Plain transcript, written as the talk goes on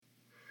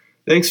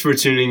Thanks for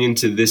tuning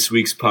into this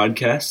week's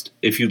podcast.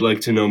 If you'd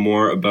like to know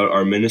more about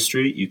our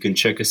ministry, you can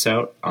check us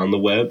out on the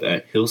web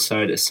at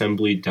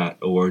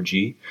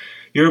hillsideassembly.org.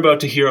 You're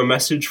about to hear a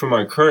message from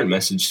our current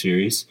message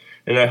series,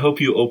 and I hope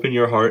you open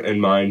your heart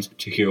and mind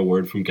to hear a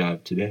word from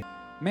God today.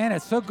 Man,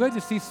 it's so good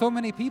to see so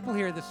many people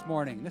here this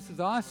morning. This is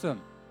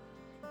awesome.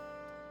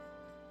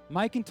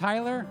 Mike and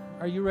Tyler,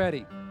 are you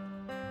ready?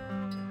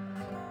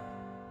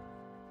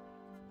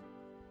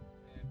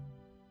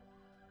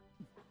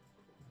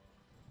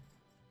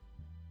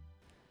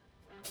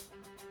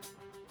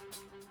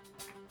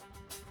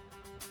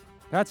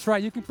 That's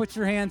right. You can put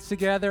your hands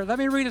together. Let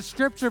me read a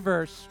scripture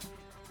verse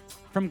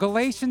from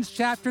Galatians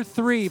chapter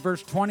 3,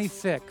 verse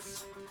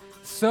 26.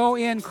 So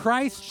in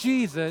Christ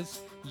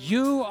Jesus,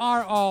 you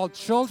are all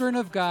children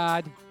of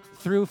God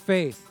through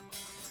faith.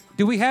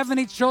 Do we have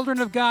any children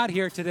of God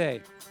here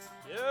today?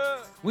 Yeah.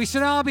 We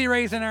should all be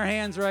raising our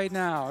hands right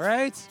now,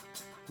 right?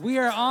 We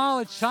are all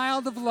a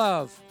child of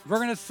love. We're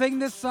going to sing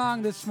this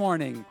song this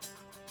morning.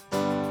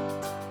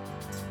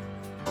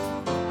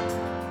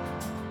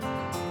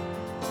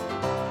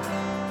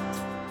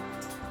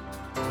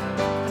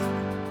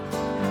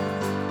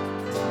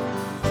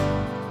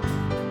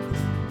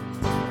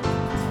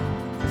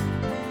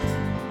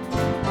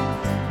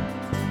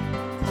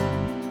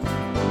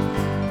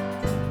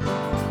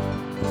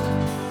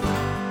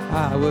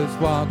 I was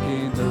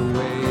walking the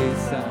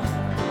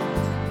wayside,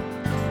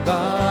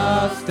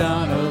 lost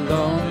on a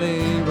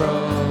lonely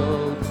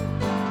road.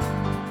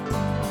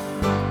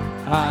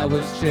 I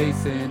was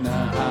chasing a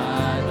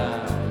high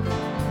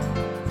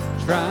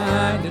life,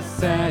 trying to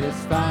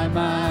satisfy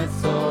my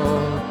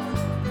soul.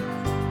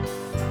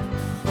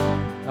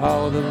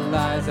 All the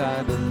lies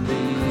I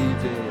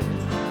believed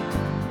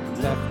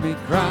in left me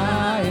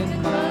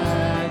crying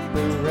like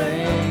the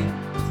rain.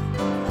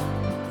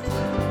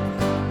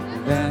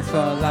 Then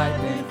saw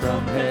lightning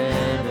from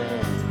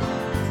heaven,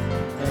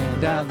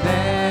 and I've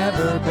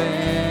never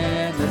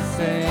been the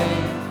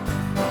same.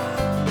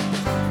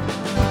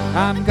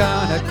 I'm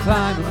gonna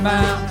climb a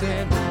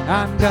mountain,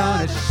 I'm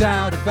gonna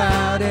shout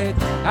about it.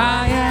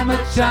 I am a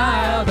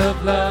child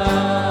of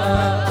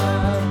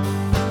love.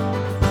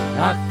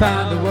 I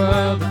found a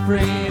world of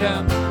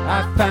freedom,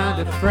 I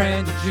found a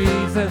friend in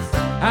Jesus.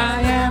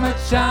 I am a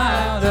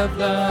child of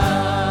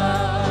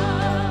love.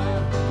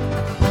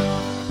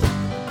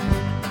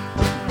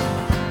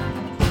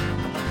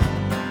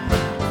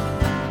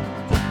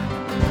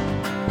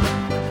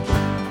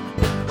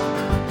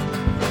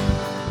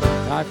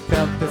 I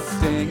felt the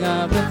sting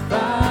of the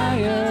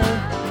fire,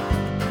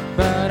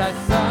 but I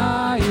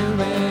saw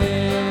you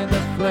in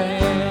the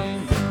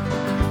flames.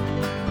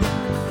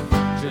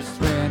 Just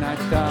when I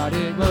thought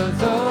it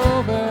was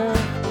over,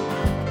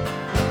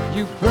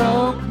 you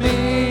broke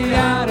me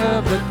out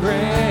of the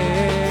grave.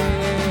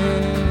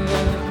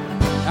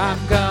 I'm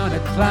gonna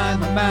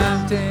climb a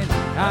mountain,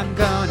 I'm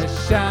gonna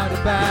shout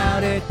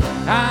about it.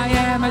 I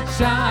am a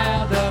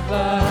child of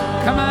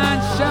love. Come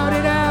on, shout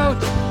it out.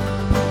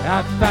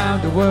 I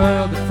found a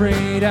world of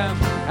freedom,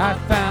 I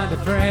found a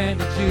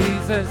friend in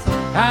Jesus.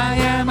 I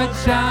am a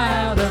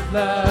child of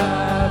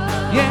love.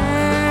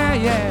 Yeah,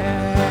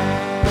 yeah.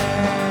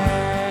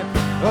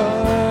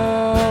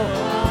 Oh,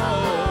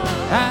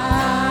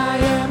 I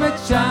am a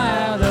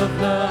child of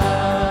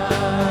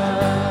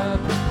love.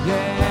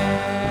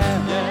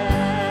 Yeah,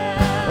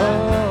 yeah.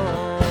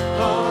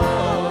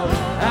 Oh,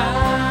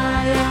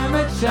 I am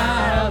a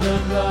child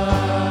of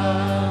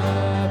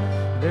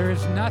love. There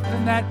is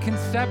nothing that can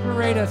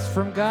separate us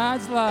from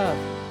God's love.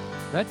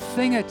 Let's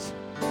sing it.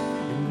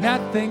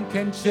 Nothing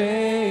can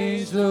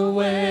change the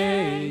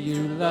way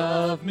you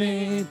love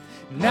me.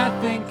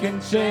 Nothing can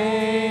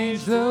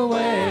change the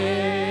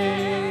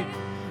way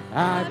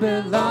I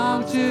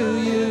belong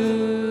to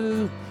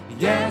you.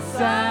 Yes,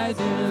 I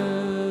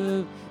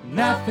do.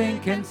 Nothing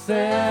can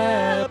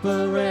separate.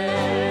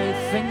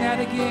 Sing that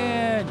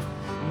again.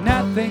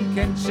 Nothing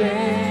can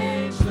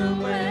change the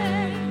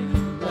way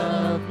you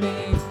love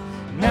me.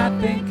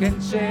 Nothing can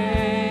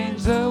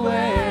change the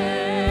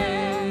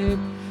way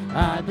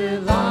I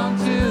belong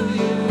to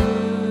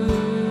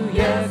you.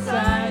 Yes,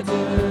 I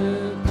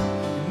do.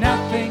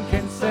 Nothing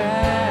can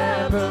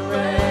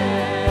separate.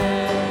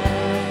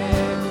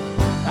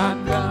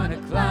 I'm gonna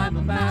climb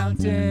a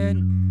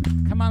mountain.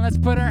 Come on, let's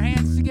put our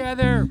hands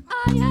together.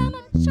 I am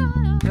a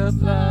child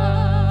Of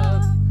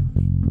love.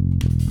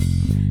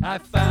 I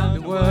found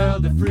a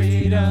world of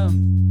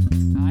freedom.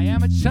 I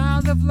am a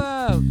child of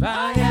love.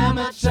 I am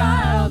a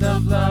child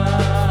of love.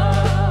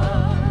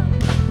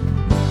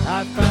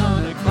 I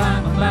found to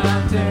climb a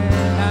mountain.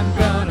 I'm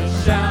gonna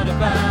shout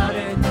about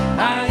it.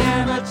 I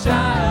am a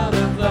child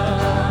of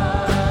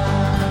love.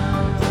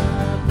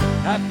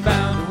 I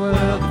found a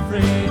world of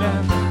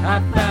freedom. I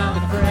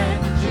found a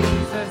friend in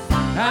Jesus.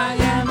 I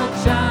am a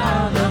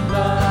child of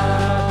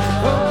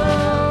love.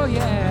 Oh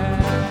yeah.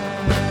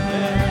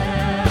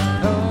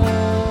 Oh,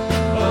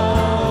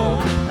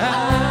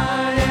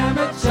 I am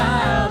a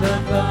child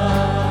of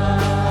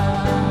love.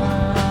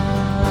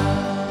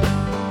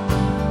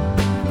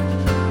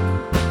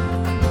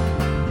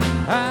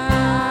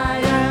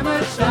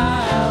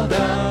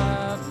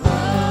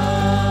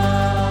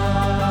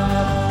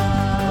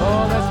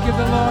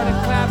 give the Lord a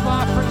clap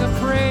offering of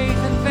praise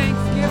and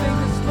thanksgiving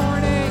this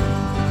morning.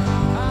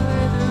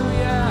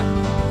 Hallelujah.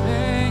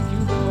 Thank you,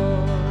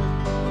 Lord.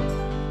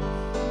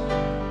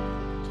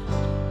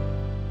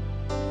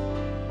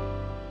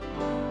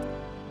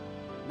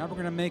 Now we're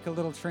going to make a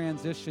little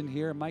transition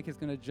here. Mike is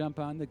going to jump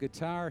on the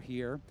guitar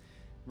here.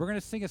 We're going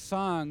to sing a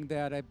song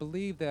that I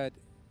believe that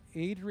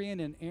Adrian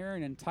and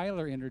Aaron and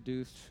Tyler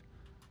introduced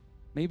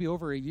maybe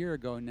over a year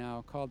ago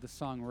now, called the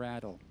song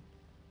Rattle.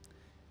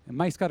 And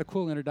Mike's got a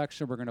cool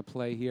introduction we're going to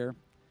play here.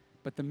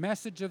 But the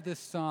message of this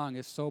song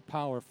is so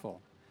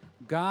powerful.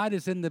 God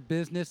is in the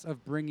business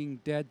of bringing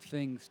dead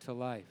things to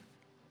life.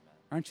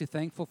 Aren't you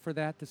thankful for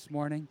that this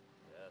morning?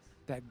 Yes.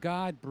 That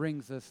God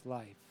brings us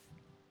life.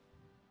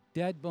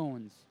 Dead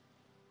bones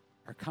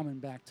are coming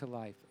back to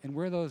life. And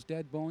we're those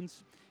dead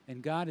bones,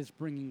 and God is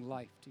bringing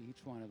life to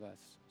each one of us.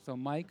 So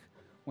Mike,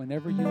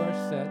 whenever you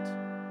are set,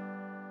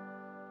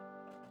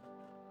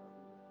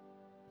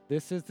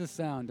 this is the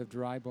sound of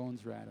dry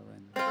bones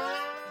rattling.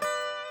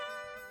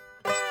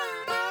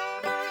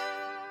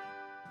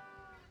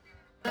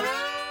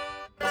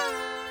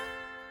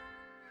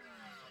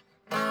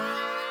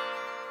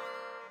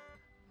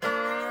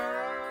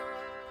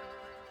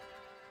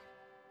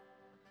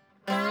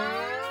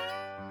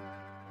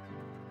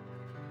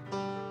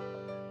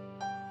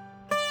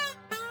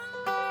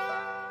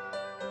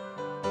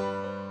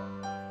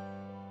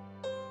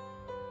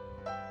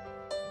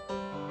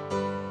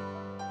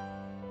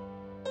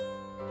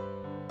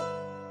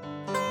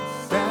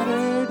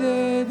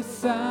 Saturday was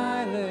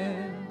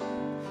silent,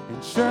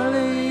 and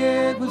surely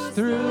it was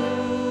through.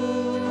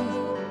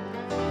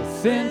 But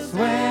since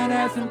when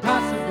has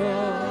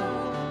impossible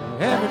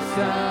ever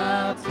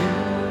stopped you?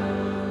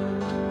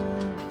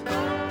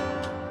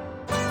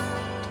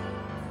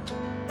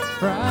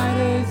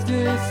 Friday's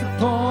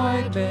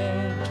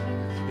disappointment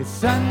is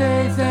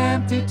Sunday's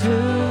empty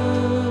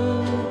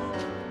too.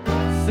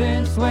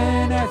 Since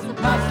when has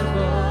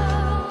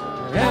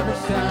impossible ever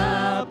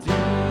stopped you?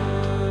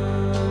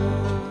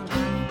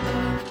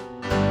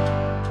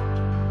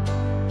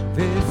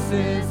 This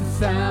is the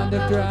sound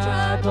of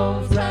dry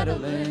bones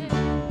rattling.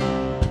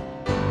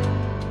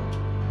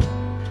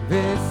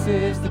 This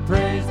is the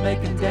praise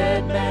making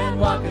dead men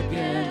walk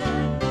again.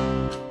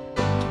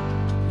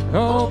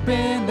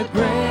 Open the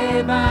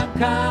grave, I'm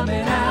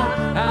coming out.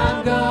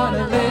 I'm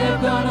gonna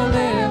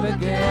live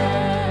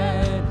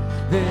again.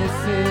 This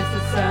is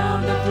the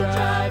sound of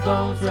dry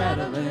bones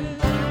rattling.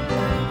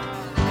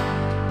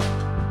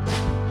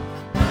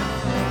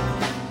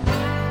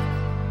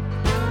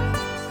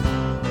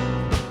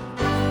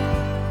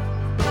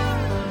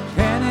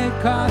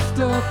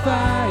 Pentecostal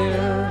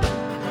fire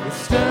is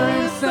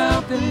stirring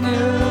something new.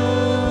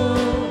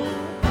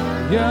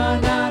 You're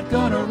not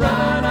gonna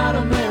run out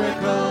of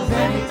miracles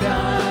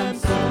anytime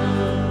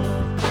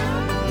soon.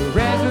 The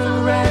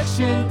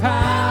resurrection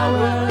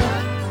power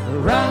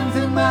runs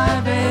in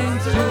my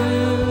veins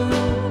too.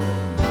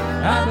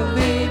 I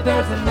believe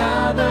there's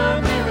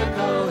another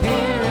miracle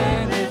here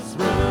in this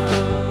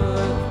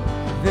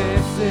room.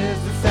 This is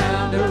the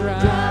sound of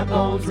dry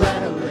bones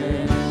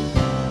rattling.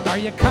 Are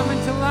you coming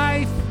to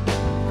life?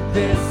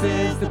 This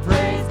is the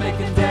praise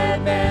making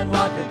dead men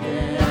walk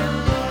again.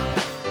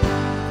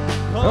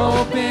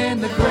 Open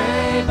the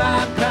grave,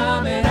 I'm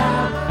coming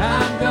out.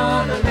 I'm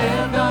gonna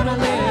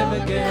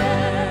live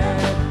again.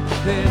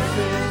 This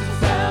is the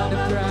sound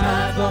of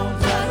dry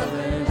bones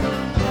rattling.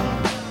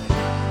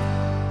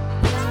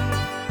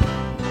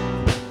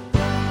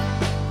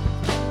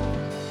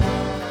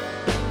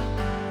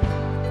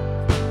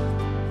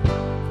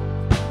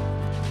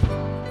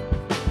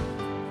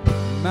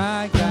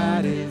 My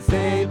God is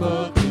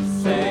able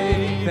to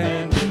save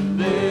and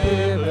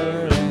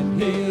deliver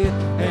and heal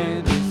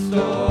and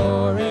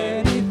restore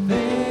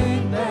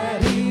anything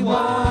that He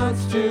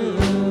wants to.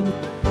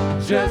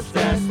 Just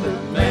ask the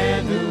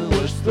man who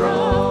was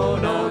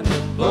thrown on the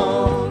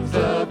bones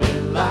of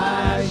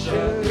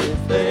Elisha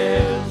if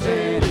there's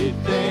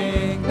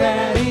anything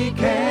that he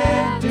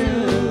can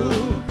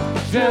do.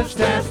 Just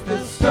ask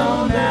the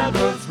stone that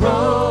was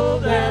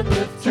rolled at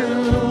the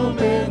tomb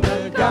in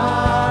the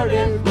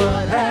garden.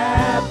 What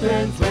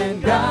happens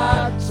when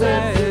God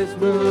says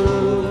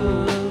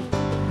move?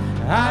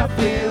 I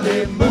feel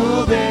Him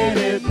moving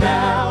it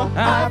now.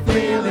 I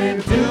feel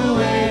Him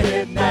doing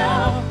it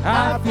now.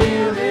 I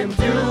feel Him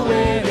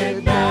doing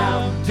it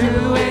now.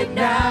 Do it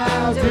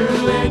now,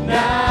 do it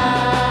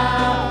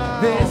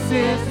now. This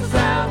is the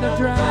sound of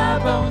dry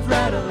bones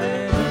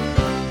rattling.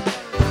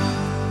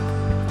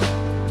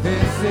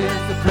 This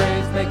is the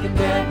praise making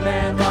dead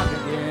man walk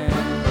again.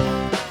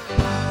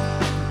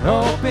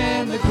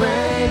 Open the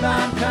grave,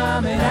 I'm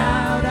coming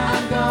out.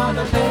 I'm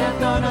gonna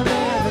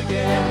live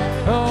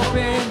again.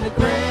 Open the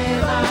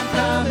grave, I'm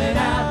coming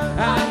out.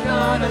 I'm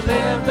gonna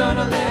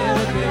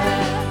live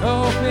again.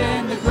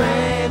 Open the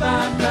grave,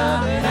 I'm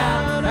coming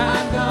out.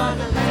 I'm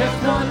gonna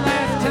just one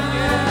last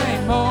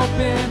time.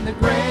 Open the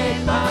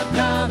grave, I'm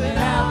coming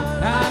out.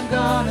 I'm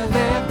gonna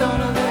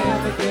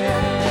live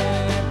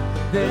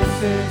again.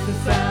 This is the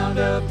sound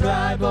of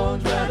dry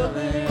bones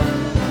rattling.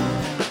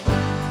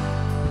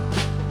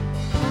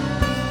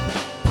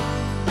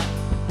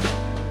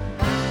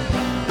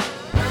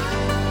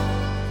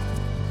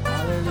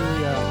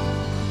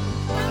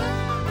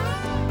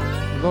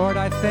 Lord,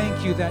 I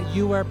thank you that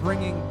you are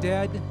bringing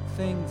dead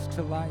things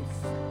to life.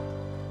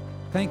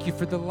 Thank you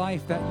for the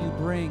life that you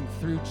bring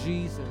through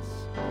Jesus.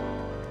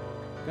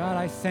 God,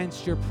 I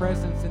sense your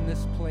presence in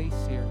this place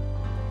here.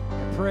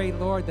 I pray,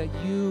 Lord, that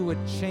you would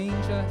change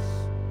us,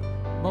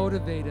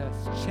 motivate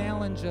us,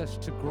 challenge us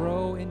to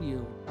grow in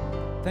you.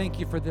 Thank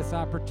you for this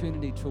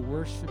opportunity to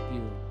worship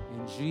you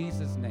in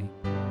Jesus' name.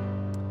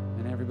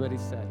 And everybody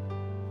said,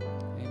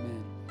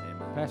 amen. Amen.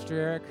 Pastor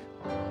Eric.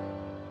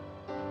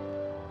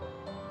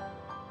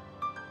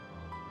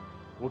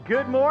 Well,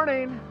 good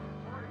morning.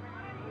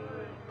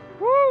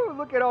 Woo,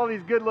 look at all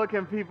these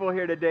good-looking people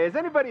here today. Is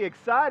anybody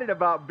excited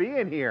about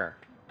being here?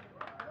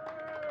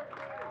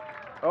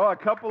 Oh, a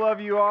couple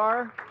of you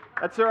are.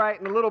 That's all right.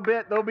 In a little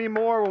bit, there'll be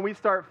more when we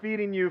start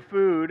feeding you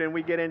food and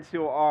we get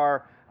into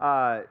our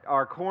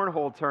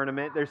cornhole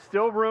tournament. There's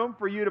still room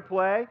for you to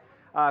play.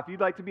 If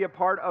you'd like to be a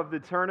part of the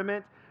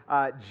tournament,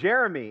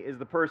 Jeremy is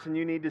the person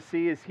you need to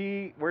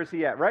see. Where's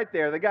he at? Right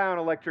there, the guy on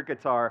electric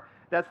guitar.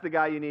 That's the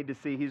guy you need to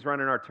see. He's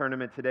running our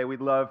tournament today.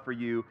 We'd love for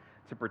you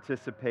to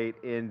participate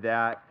in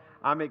that.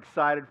 I'm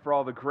excited for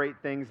all the great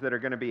things that are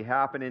going to be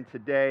happening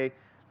today,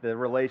 the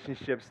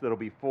relationships that will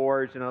be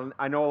forged. And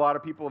I know a lot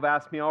of people have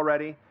asked me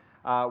already.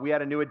 We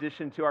had a new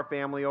addition to our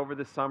family over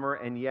the summer,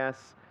 and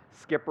yes,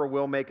 Skipper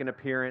will make an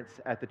appearance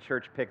at the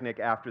church picnic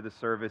after the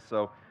service,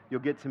 so you'll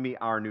get to meet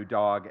our new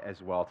dog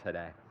as well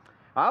today.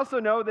 I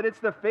also know that it's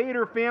the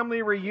Fader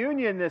family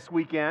reunion this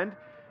weekend.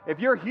 If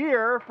you're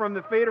here from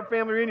the Fader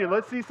family reunion,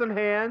 let's see some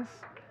hands.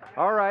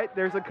 All right,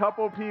 there's a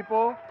couple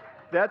people.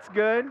 That's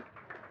good.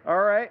 All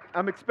right,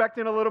 I'm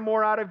expecting a little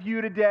more out of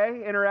you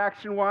today,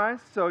 interaction-wise,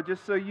 so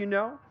just so you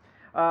know.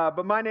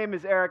 But my name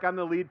is Eric. I'm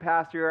the lead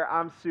pastor here.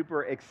 I'm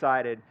super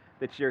excited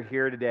that you're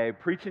here today.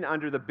 Preaching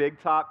under the big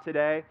top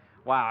today.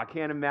 Wow, I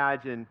can't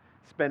imagine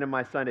spending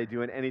my Sunday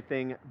doing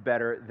anything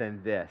better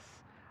than this.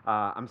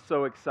 I'm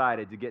so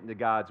excited to get into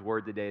God's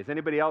Word today. Does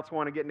anybody else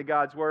want to get into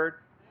God's Word?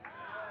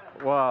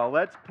 Well,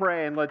 let's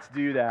pray and let's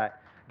do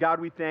that. God,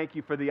 we thank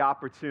you for the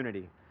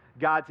opportunity,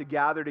 God, to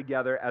gather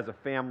together as a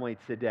family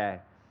today.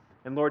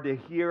 And Lord, to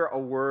hear a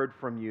word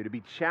from you, to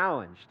be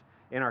challenged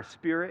in our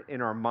spirit,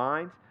 in our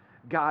mind.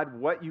 God,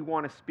 what you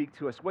want to speak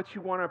to us, what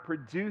you want to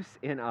produce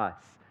in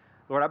us.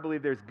 Lord, I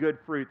believe there's good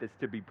fruit that's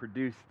to be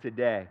produced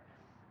today.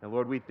 And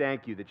Lord, we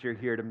thank you that you're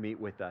here to meet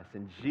with us.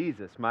 In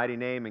Jesus' mighty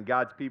name, and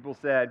God's people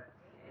said,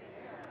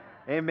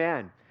 Amen.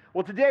 Amen.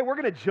 Well, today we're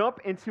going to jump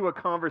into a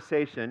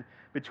conversation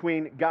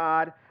between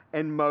God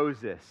and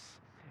Moses.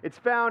 It's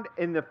found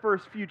in the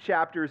first few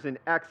chapters in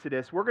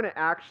Exodus. We're going to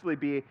actually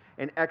be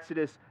in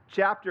Exodus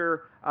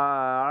chapter,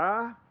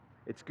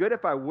 it's good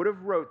if I would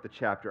have wrote the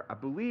chapter. I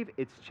believe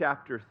it's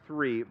chapter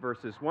 3,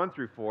 verses 1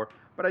 through 4,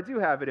 but I do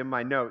have it in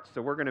my notes,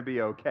 so we're going to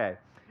be okay.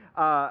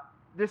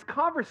 This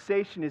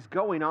conversation is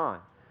going on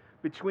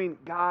between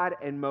God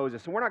and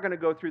Moses. And we're not going to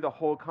go through the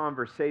whole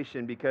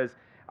conversation because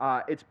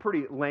it's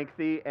pretty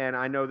lengthy, and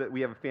I know that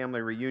we have a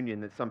family reunion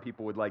that some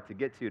people would like to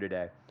get to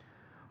today.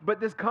 But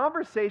this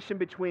conversation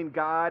between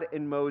God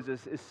and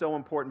Moses is so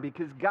important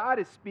because God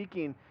is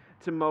speaking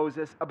to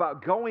Moses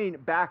about going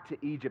back to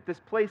Egypt, this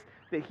place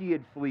that he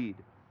had fled.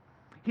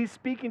 He's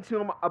speaking to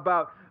him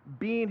about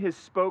being his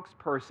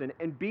spokesperson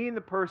and being the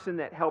person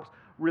that helps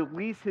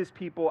release his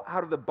people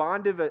out of the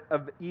bond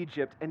of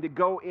Egypt and to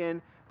go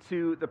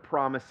into the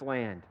promised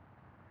land.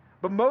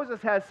 But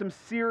Moses has some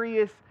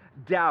serious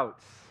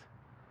doubts.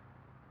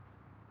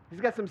 He's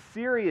got some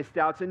serious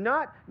doubts, and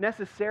not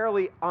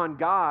necessarily on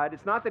God.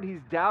 It's not that he's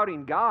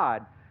doubting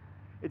God.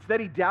 It's that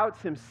he doubts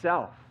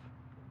himself.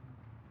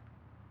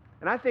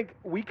 And I think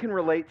we can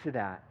relate to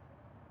that.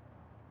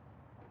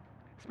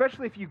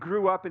 Especially if you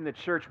grew up in the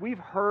church, we've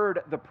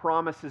heard the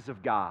promises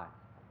of God.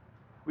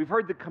 We've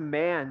heard the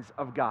commands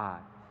of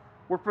God.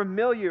 We're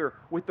familiar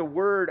with the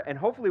word, and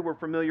hopefully we're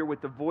familiar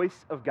with the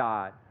voice of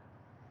God.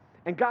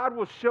 And God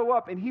will show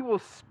up and he will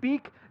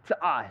speak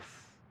to us.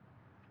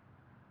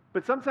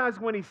 But sometimes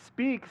when he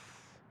speaks,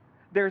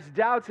 there's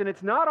doubts, and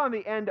it's not on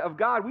the end of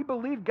God. We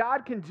believe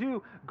God can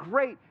do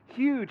great,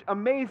 huge,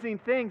 amazing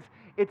things.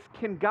 It's,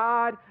 can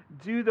God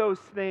do those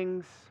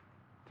things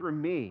through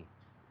me?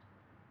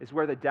 Is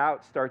where the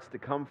doubt starts to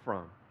come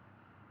from.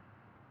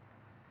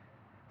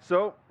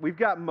 So we've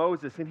got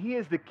Moses, and he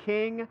is the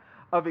king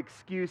of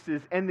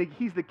excuses, and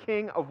he's the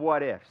king of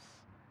what ifs.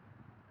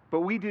 But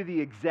we do the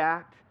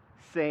exact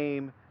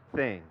same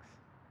things.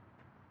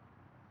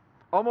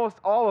 Almost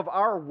all of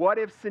our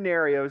what-if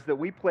scenarios that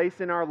we place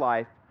in our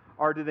life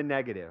are to the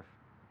negative.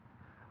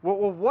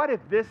 Well, what if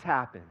this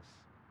happens?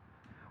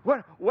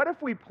 What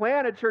if we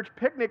plan a church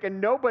picnic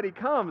and nobody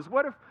comes?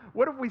 What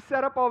if we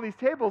set up all these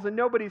tables and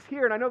nobody's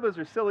here? And I know those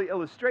are silly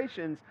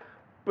illustrations,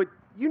 but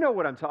you know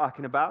what I'm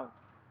talking about.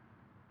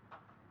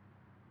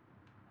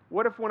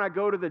 What if when I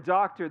go to the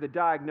doctor, the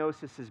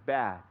diagnosis is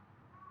bad?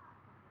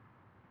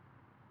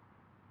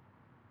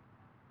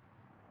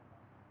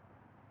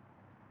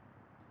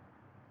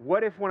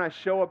 What if when I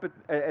show up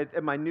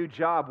at my new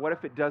job, what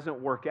if it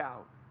doesn't work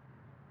out?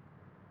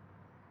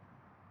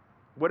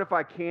 What if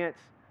I can't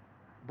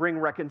bring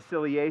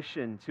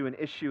reconciliation to an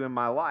issue in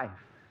my life?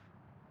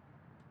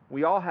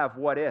 We all have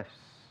what ifs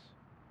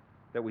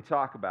that we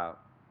talk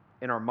about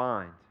in our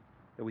mind,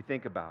 that we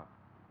think about.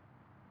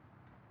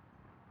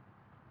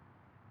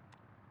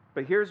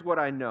 But here's what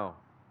I know.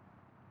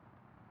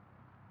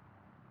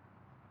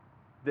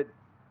 That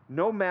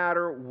no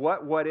matter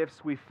what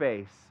ifs we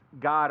face,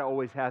 God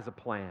always has a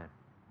plan.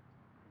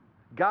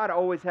 God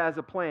always has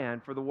a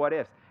plan for the what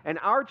ifs. And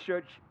our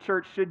church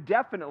should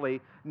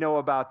definitely know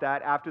about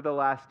that after the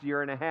last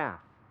year and a half.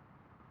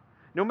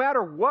 No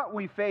matter what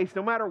we face,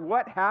 no matter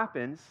what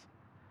happens,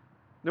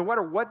 no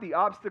matter what the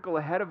obstacle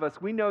ahead of us,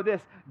 we know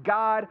this: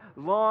 God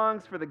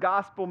longs for the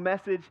gospel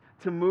message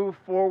to move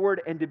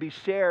forward and to be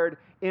shared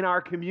in our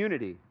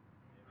community.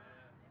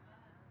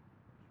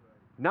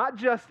 Not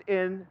just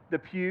in the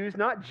pews,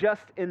 not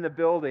just in the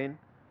building.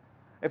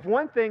 If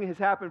one thing has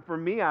happened for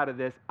me out of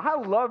this, I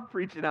love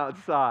preaching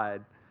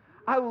outside.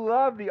 I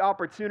love the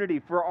opportunity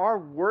for our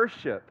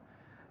worship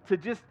to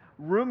just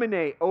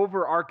ruminate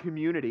over our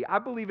community. I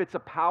believe it's a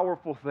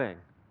powerful thing.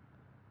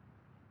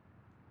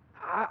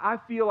 I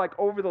feel like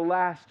over the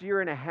last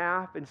year and a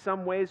half, in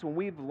some ways, when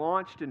we've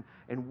launched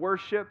and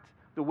worshiped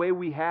the way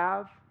we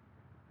have,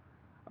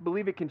 I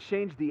believe it can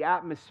change the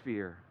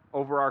atmosphere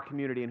over our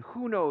community. And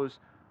who knows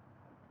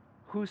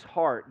whose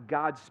heart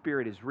God's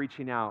Spirit is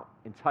reaching out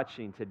and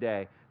touching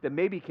today that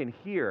maybe can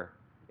hear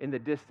in the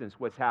distance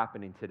what's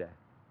happening today.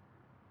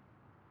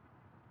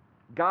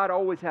 God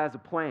always has a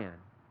plan,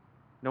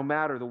 no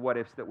matter the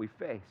what-ifs that we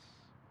face.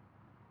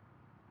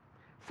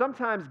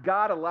 Sometimes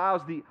God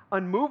allows the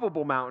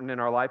unmovable mountain in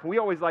our life, and we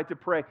always like to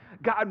pray,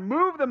 God,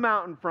 move the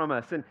mountain from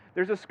us. And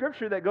there's a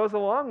scripture that goes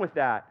along with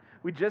that.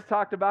 We just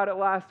talked about it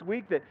last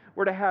week, that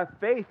we're to have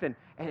faith,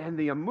 and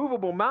the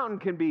immovable mountain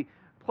can be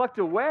plucked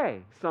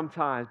away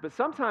sometimes. But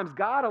sometimes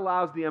God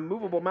allows the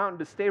immovable mountain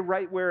to stay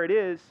right where it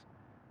is,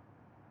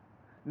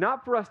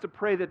 not for us to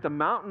pray that the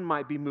mountain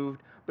might be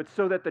moved, but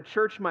so that the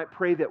church might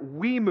pray that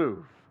we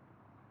move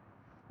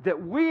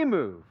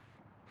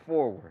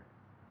forward.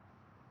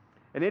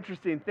 An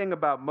interesting thing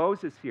about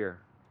Moses here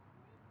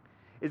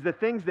is the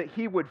things that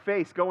he would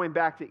face going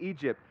back to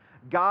Egypt.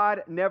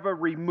 God never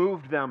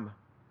removed them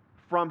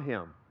from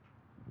him,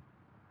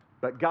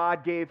 but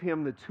God gave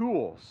him the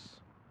tools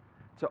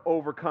to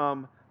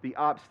overcome the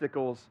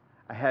obstacles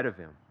ahead of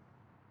him.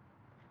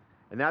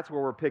 And that's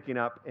where we're picking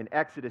up in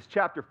Exodus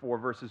chapter 4,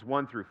 verses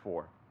 1 through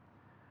 4.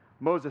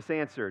 Moses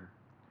answered,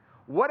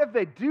 what if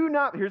they do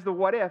not, here's the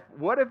what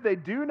if they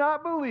do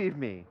not believe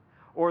me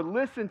or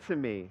listen to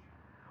me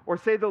or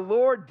say the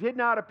Lord did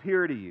not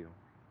appear to you?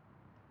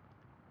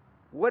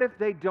 What if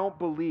they don't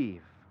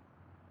believe?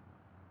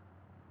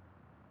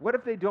 What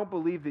if they don't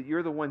believe that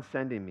you're the one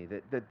sending me,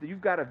 that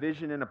you've got a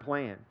vision and a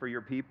plan for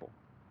your people?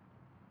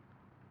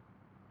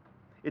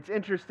 It's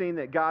interesting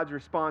that God's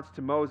response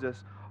to Moses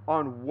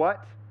on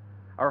what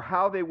or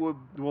how they will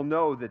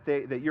know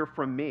that you're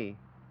from me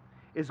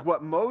is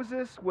what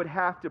Moses would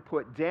have to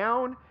put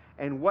down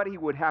and what he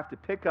would have to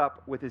pick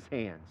up with his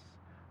hands.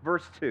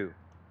 Verse 2,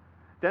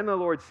 then the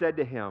Lord said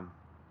to him,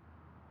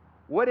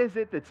 what is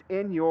it that's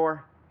in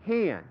your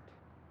hand?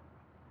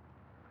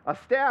 A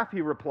staff,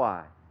 he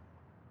replied.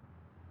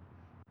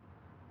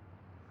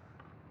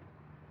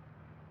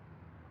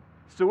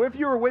 So if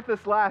you were with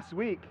us last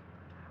week,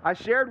 I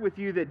shared with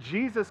you that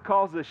Jesus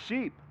calls us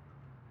sheep.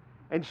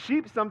 And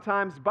sheep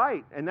sometimes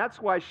bite, and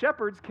that's why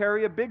shepherds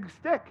carry a big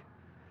stick.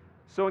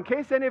 So in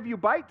case any of you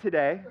bite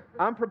today,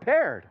 I'm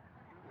prepared.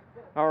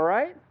 All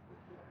right?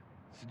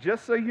 So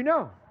just so you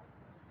know.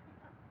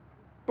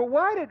 But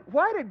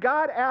why did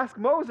God ask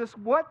Moses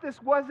what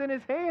this was in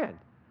his hand?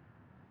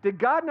 Did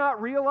God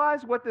not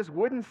realize what this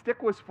wooden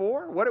stick was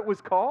for? What it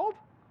was called?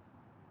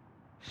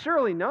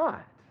 Surely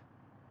not.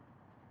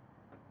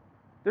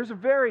 There's a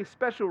very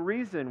special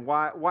reason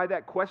why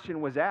that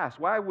question was asked.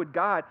 Why would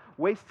God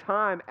waste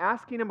time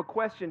asking him a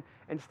question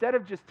instead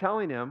of just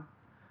telling him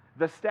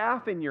the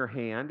staff in your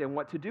hand and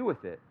what to do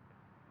with it?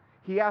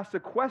 He asked a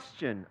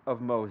question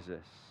of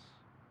Moses.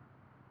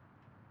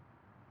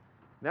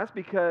 And that's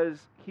because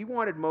he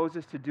wanted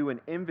Moses to do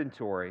an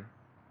inventory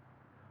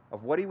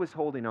of what he was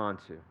holding on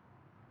to.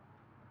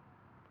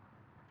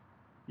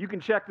 You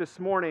can check this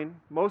morning.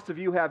 Most of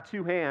you have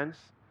two hands.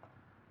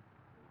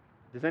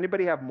 Does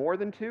anybody have more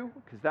than two?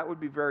 Because that would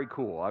be very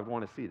cool. I'd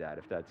want to see that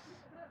if that's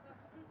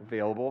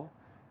available.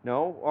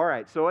 No? All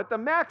right. So at the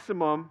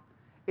maximum,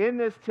 in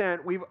this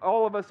tent,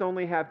 all of us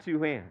only have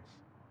two hands.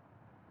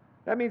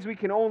 That means we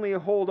can only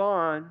hold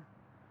on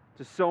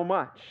to so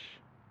much.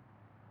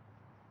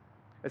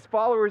 As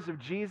followers of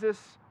Jesus,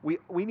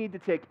 we need to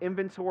take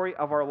inventory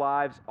of our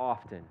lives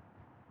often.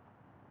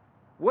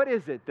 What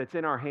is it that's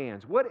in our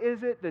hands? What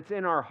is it that's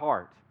in our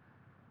heart?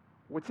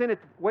 What's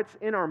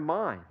in our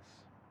minds?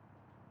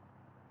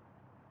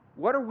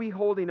 What are we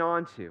holding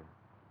on to?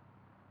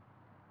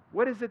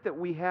 What is it that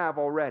we have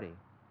already?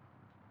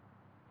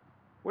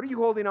 What are you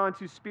holding on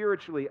to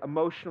spiritually,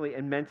 emotionally,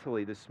 and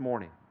mentally this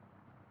morning?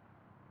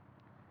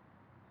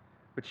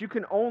 But you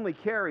can only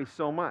carry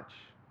so much.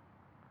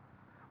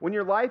 When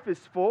your life is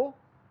full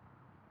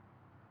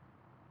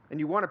and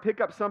you want to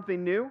pick up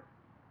something new,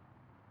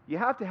 you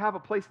have to have a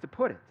place to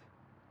put it.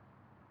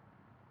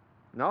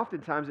 And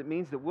oftentimes it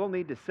means that we'll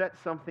need to set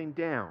something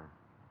down.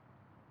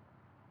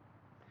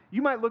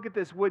 You might look at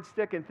this wood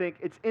stick and think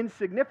it's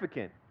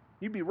insignificant.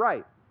 You'd be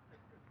right.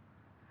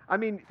 I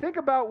mean, think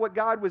about what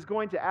God was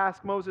going to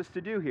ask Moses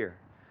to do here.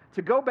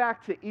 To go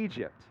back to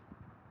Egypt.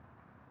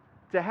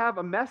 To have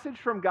a message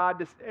from God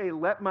to say,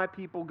 let my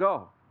people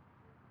go.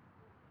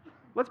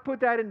 Let's put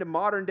that into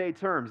modern day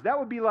terms. That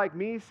would be like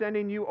me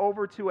sending you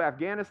over to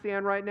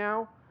Afghanistan right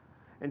now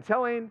and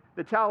telling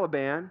the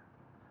Taliban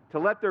to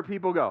let their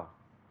people go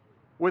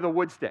with a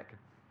wood stick.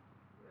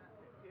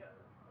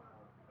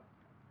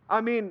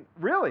 I mean,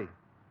 really,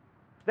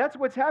 that's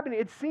what's happening.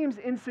 It seems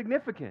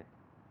insignificant.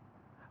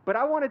 But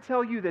I want to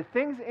tell you the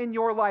things in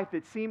your life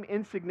that seem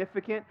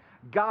insignificant,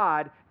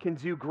 God can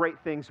do great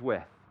things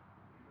with.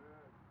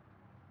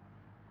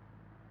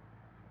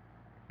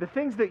 The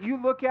things that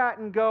you look at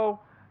and go,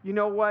 you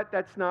know what,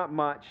 that's not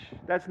much,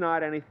 that's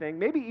not anything.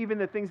 Maybe even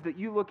the things that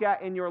you look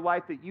at in your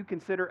life that you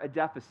consider a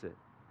deficit.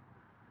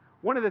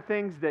 One of the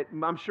things that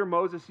I'm sure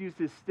Moses used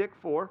his stick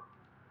for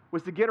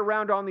was to get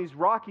around on these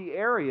rocky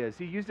areas.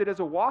 He used it as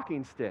a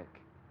walking stick,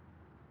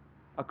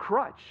 a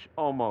crutch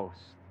almost.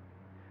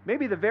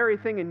 Maybe the very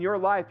thing in your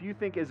life you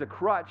think is a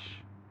crutch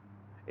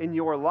in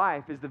your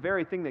life is the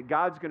very thing that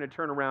God's going to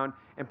turn around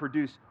and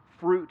produce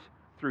fruit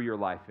through your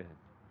life in.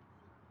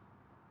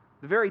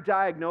 The very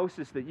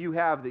diagnosis that you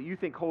have that you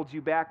think holds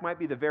you back might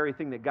be the very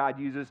thing that God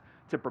uses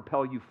to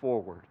propel you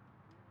forward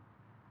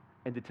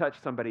and to touch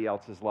somebody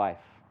else's life.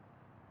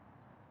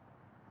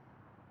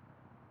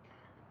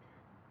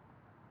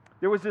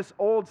 There was this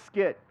old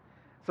skit.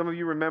 Some of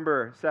you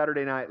remember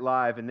Saturday Night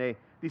Live, and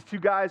these two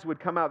guys would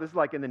come out. This is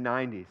like in the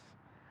 90s.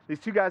 These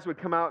two guys would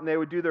come out, and they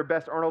would do their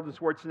best Arnold and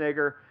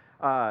Schwarzenegger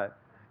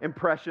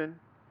impression.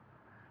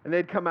 And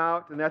they'd come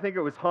out, and I think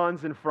it was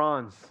Hans and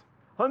Franz.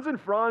 Hans and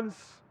Franz.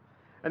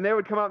 And they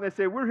would come out and they'd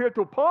say, we're here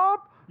to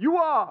pump you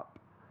up.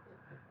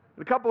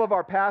 And a couple of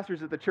our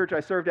pastors at the church I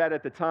served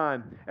at the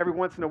time, every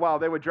once in a while,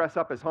 they would dress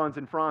up as Hans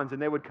and Franz,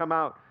 and they would come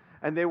out,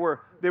 and they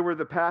were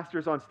the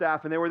pastors on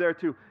staff, and they were there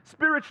to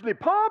spiritually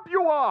pump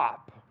you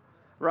up,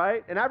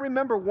 right? And I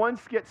remember one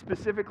skit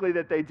specifically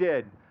that they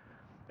did.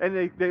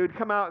 And they would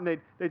come out and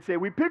they'd say,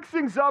 we pick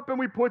things up and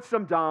we put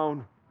some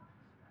down.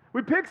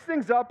 We pick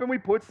things up and we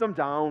put some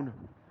down.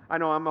 I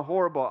know I'm a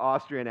horrible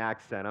Austrian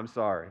accent. I'm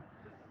sorry.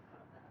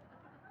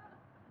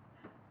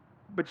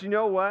 But you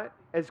know what?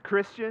 As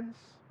Christians,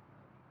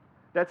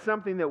 that's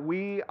something that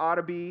we ought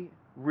to be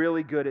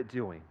really good at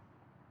doing.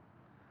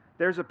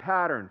 There's a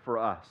pattern for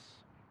us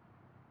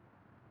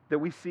that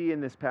we see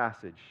in this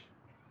passage.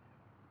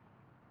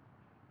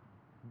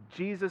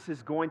 Jesus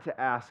is going to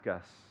ask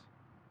us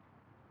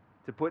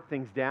to put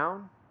things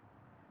down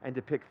and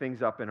to pick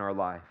things up in our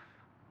life.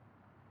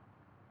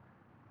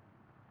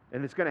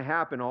 And it's going to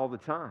happen all the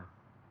time.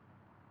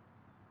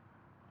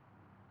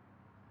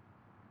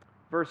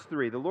 Verse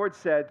 3, the Lord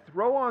said,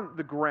 throw it on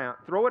the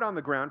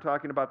ground,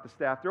 talking about the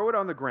staff, throw it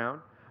on the ground.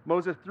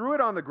 Moses threw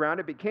it on the ground,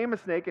 it became a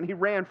snake, and he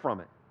ran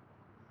from it.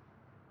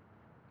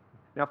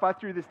 Now, if I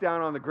threw this down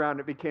on the ground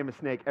and it became a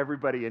snake,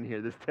 everybody in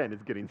here, this tent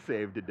is getting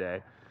saved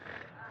today.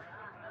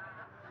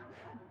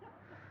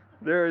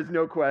 There is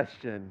no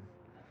question.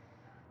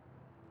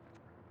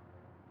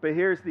 But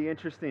here's the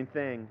interesting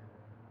thing.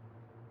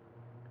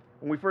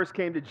 When we first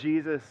came to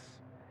Jesus,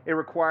 it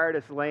required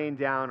us laying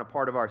down a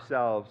part of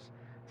ourselves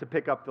to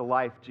pick up the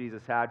life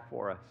Jesus had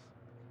for us.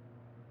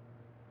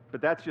 But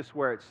that's just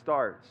where it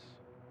starts.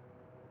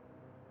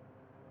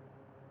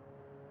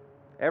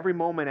 Every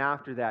moment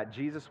after that,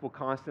 Jesus will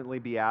constantly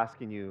be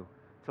asking you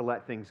to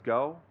let things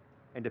go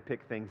and to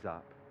pick things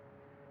up.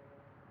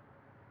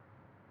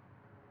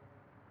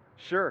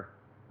 Sure,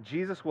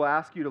 Jesus will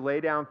ask you to lay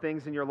down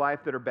things in your life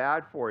that are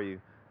bad for you,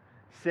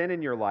 sin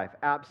in your life,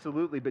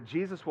 absolutely. But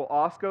Jesus will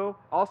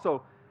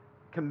also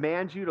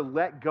command you to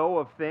let go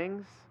of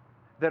things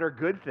that are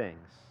good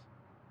things.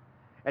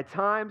 At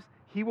times,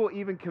 he will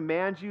even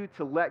command you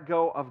to let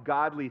go of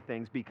godly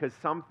things because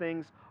some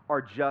things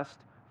are just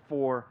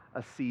for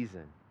a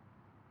season.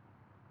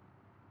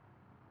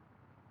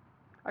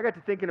 I got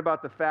to thinking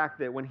about the fact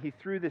that when he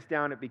threw this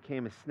down, it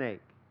became a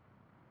snake.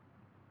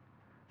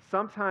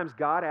 Sometimes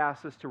God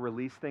asks us to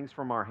release things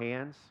from our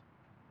hands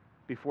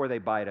before they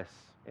bite us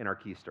in our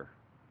keister.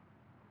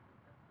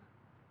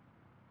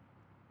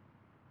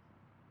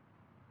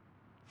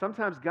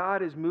 Sometimes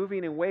God is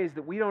moving in ways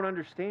that we don't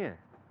understand.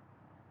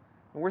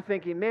 And we're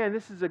thinking, man,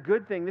 this is a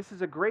good thing. This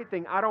is a great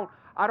thing. I don't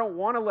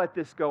want to let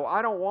this go.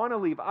 I don't want to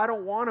leave. I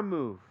don't want to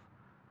move.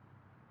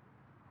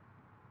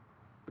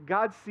 But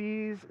God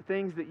sees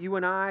things that you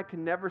and I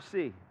can never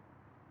see.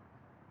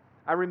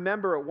 I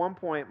remember at one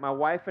point, my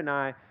wife and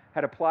I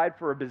had applied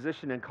for a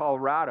position in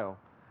Colorado.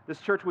 This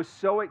church was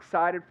so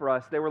excited for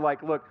us. They were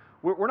like, look,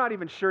 we're not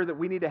even sure that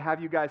we need to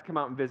have you guys come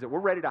out and visit. We're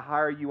ready to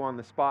hire you on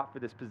the spot for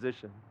this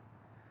position.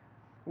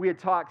 We had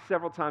talked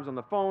several times on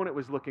the phone. It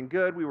was looking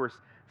good. We were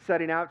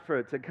setting out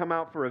to come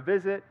out for a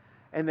visit.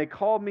 And they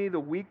called me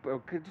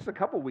just a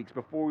couple weeks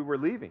before we were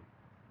leaving.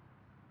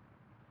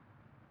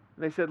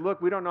 And they said,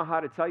 look, we don't know how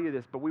to tell you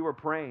this, but we were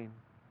praying.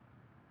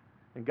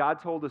 And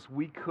God told us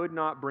we could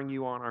not bring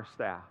you on our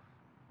staff.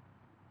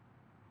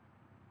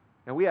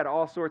 And we had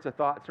all sorts of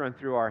thoughts run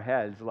through our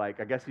heads, like,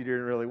 I guess you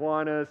didn't really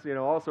want us,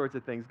 all sorts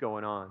of things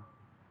going on.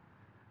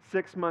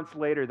 6 months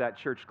later, that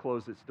church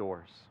closed its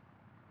doors.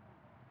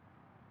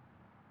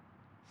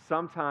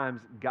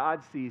 Sometimes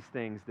God sees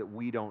things that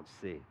we don't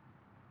see.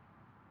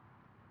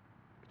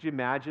 Could you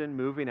imagine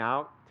moving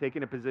out,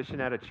 taking a position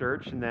at a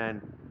church, and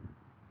then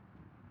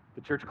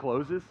the church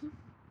closes?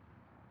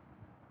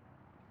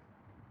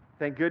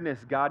 Thank goodness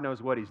God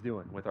knows what He's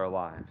doing with our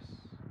lives.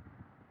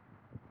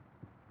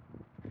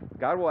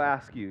 God will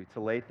ask you to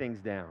lay things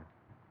down.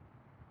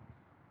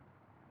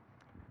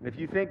 And if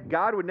you think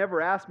God would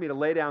never ask me to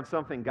lay down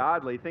something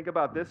godly, think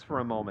about this for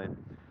a moment.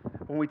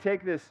 When we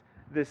take this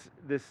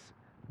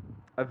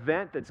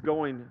event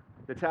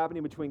that's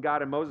happening between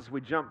God and Moses, we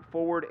jump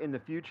forward in the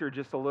future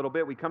just a little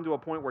bit. We come to a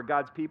point where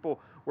God's people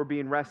were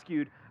being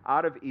rescued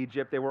out of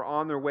Egypt. They were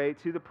on their way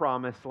to the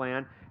promised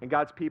land, and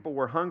God's people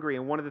were hungry.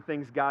 And one of the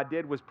things God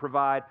did was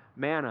provide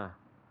manna,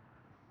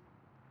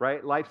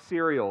 right? Life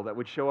cereal that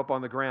would show up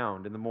on the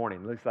ground in the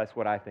morning. At least that's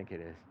what I think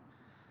it is.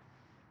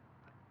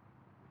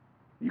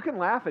 You can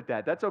laugh at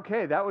that. That's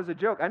okay. That was a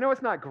joke. I know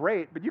it's not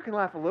great, but you can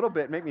laugh a little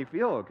bit and make me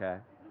feel okay.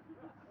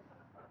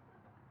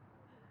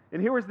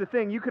 And here was the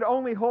thing. You could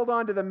only hold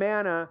on to the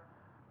manna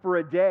for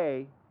a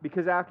day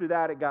because after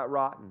that it got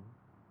rotten.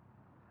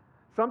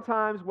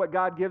 Sometimes what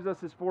God gives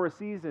us is for a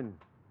season.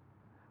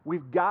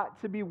 We've got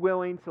to be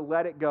willing to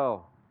let it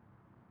go.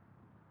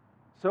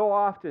 So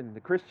often the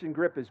Christian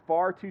grip is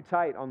far too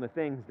tight on the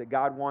things that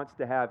God wants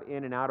to have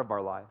in and out of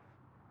our life.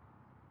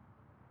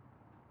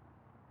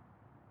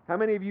 How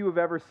many of you have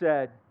ever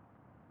said,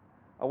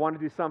 I want to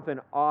do something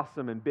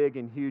awesome and big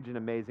and huge and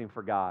amazing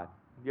for God?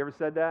 Have you ever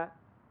said that?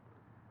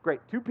 Great.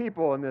 2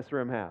 people in this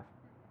room have.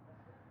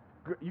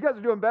 You guys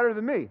are doing better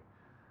than me.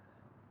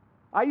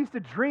 I used to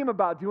dream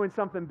about doing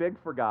something big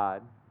for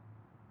God.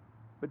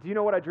 But do you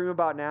know what I dream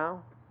about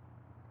now?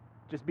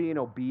 Just being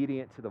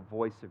obedient to the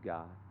voice of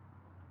God.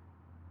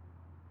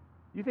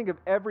 You think of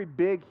every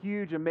big,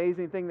 huge,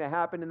 amazing thing that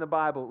happened in the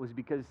Bible, it was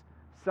because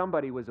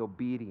somebody was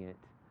obedient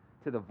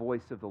to the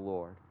voice of the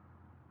Lord.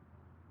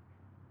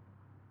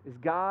 Is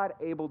God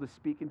able to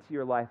speak into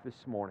your life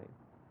this morning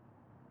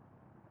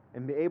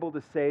and be able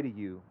to say to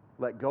you,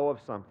 let go of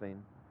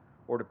something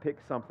or to pick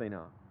something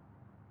up?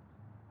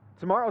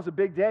 Tomorrow's a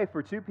big day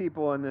for 2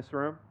 people in this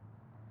room.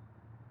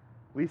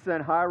 Lisa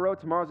and Hyro,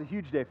 tomorrow's a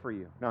huge day for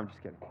you. No, I'm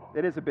just kidding.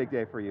 It is a big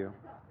day for you.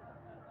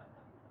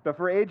 But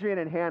for Adrian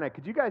and Hannah,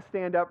 could you guys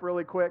stand up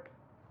really quick?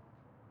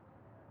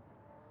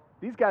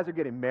 These guys are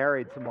getting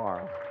married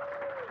tomorrow.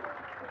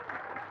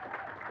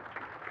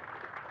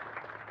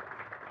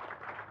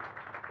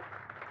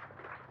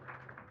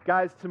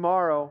 Guys,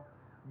 tomorrow,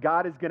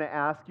 God is going to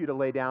ask you to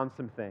lay down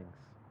some things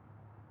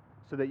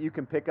so that you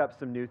can pick up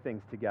some new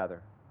things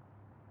together.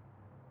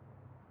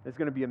 It's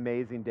going to be an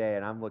amazing day,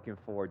 and I'm looking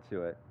forward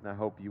to it, and I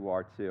hope you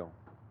are too.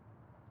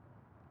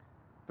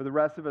 For the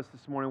rest of us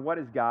this morning, what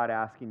is God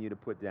asking you to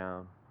put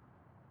down?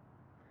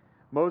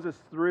 Moses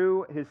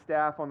threw his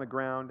staff on the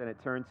ground, and it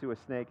turned to a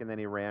snake, and then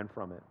he ran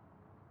from it.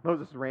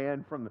 Moses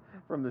ran from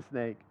the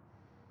snake.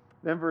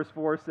 Then verse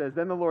 4 says,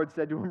 Then the Lord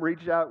said to him,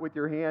 Reach out with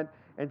your hand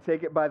and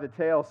take it by the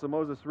tail. So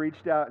Moses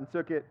reached out and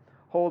took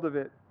hold of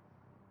it,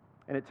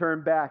 and it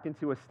turned back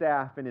into a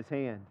staff in his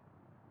hand.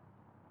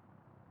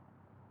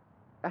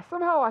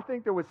 Somehow I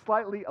think there was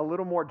slightly a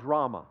little more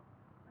drama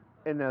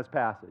in this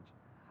passage.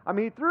 I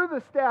mean, he threw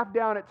the staff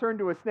down, it turned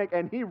to a snake,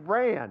 and he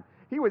ran.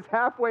 He was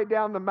halfway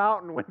down the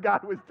mountain when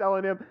God was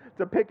telling him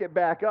to pick it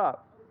back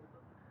up.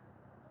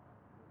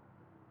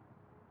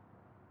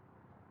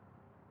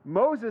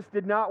 Moses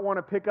did not want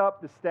to pick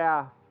up the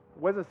staff.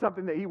 It wasn't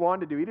something that he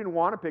wanted to do. He didn't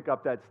want to pick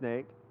up that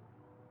snake.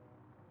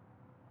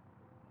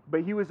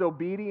 But he was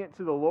obedient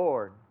to the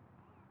Lord.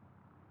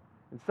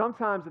 And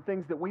sometimes the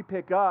things that we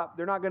pick up,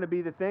 they're not going to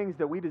be the things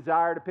that we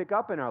desire to pick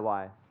up in our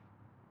life.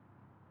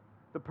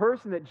 The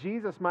person that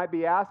Jesus might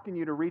be asking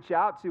you to reach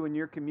out to in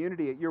your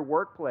community, at your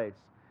workplace,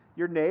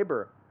 your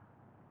neighbor.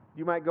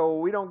 You might go,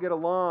 well, we don't get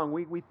along.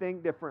 We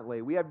think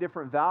differently. We have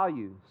different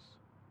values.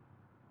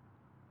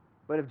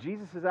 But if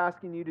Jesus is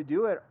asking you to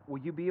do it, will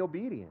you be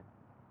obedient?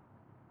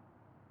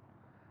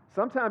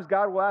 Sometimes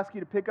God will ask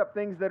you to pick up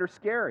things that are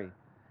scary,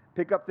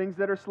 pick up things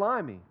that are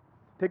slimy,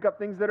 pick up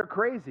things that are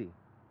crazy.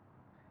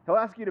 He'll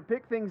ask you to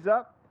pick things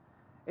up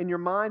in your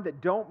mind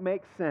that don't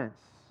make sense.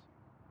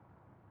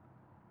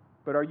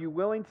 But are you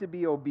willing to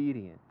be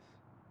obedient?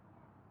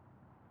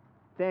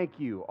 Thank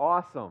you.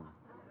 Awesome.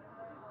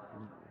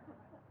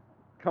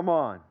 Come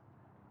on.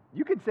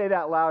 You can say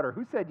that louder.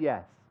 Who said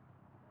yes?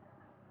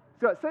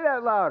 So say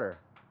that louder.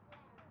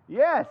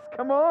 Yes,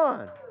 come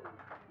on.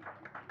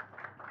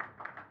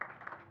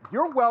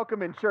 You're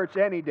welcome in church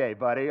any day,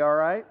 buddy, all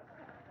right?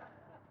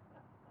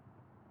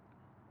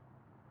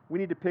 We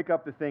need to pick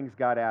up the things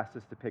God asked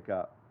us to pick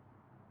up.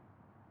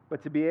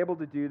 But to be able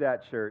to do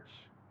that, church,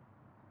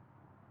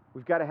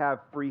 we've got to have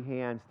free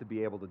hands to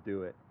be able to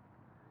do it.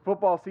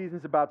 Football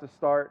season's about to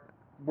start.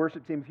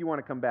 Worship team, if you want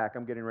to come back,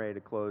 I'm getting ready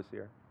to close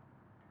here.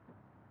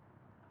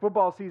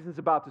 Football season's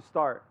about to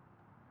start.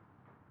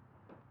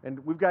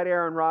 And we've got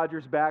Aaron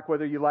Rodgers back,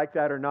 whether you like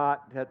that or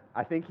not.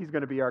 I think he's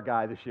going to be our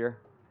guy this year.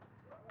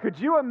 Could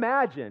you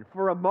imagine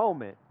for a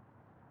moment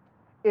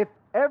if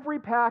every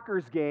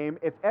Packers game,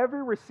 if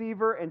every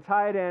receiver and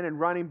tight end and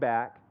running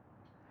back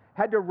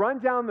had to run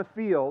down the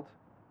field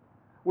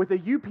with a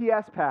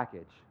UPS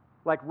package?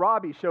 Like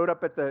Robbie showed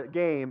up at the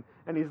game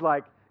and he's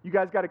like, you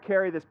guys got to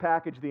carry this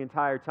package the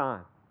entire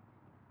time.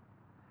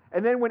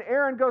 And then when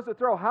Aaron goes to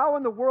throw, how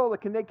in the world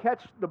can they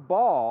catch the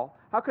ball?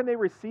 How can they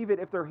receive it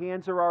if their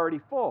hands are already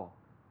full?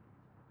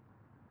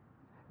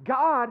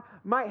 God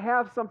might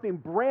have something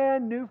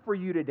brand new for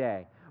you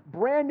today.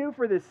 Brand new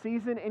for this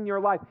season in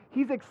your life.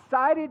 He's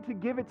excited to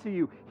give it to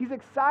you. He's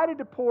excited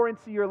to pour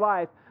into your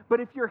life. But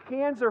if your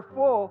hands are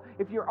full,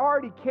 if you're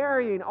already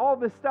carrying all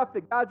the stuff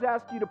that God's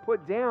asked you to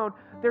put down,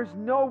 there's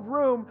no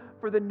room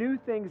for the new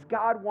things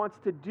God wants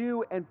to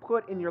do and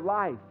put in your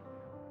life.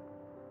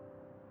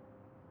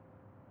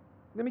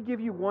 Let me give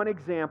you one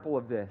example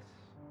of this.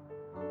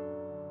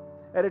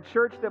 At a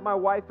church that my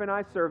wife and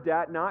I served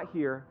at, not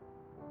here,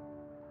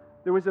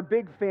 there was a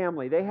big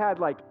family. They had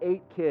like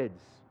 8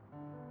 kids.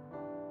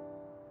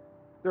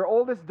 Their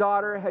oldest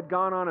daughter had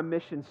gone on a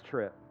missions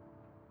trip.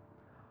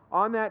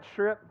 On that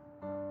trip,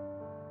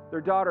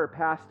 their daughter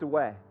passed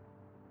away.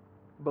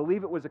 I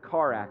believe it was a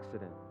car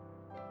accident.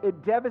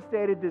 It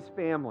devastated this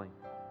family.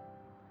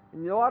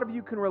 And a lot of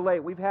you can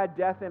relate. We've had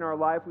death in our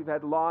life. We've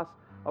had loss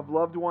of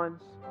loved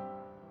ones.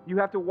 You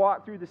have to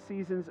walk through the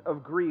seasons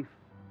of grief.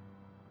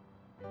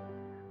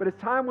 But as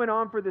time went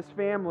on for this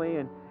family,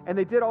 and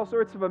they did all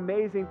sorts of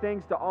amazing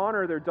things to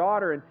honor their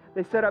daughter, and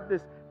they set up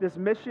this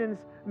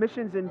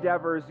missions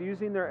endeavors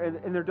using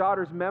their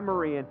daughter's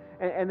memory,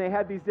 and they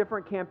had these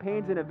different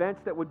campaigns and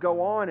events that would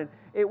go on, and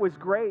it was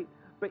great.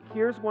 But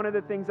here's one of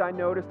the things I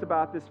noticed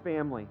about this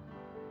family.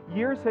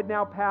 Years had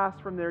now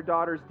passed from their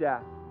daughter's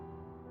death.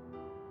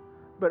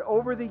 But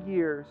over the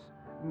years,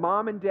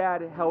 Mom and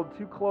Dad held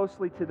too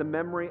closely to the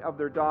memory of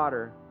their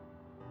daughter,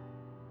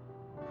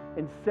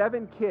 and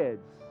 7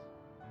 kids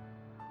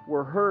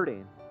were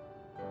hurting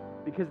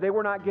because they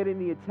were not getting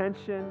the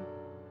attention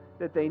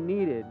that they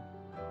needed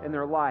in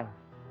their life.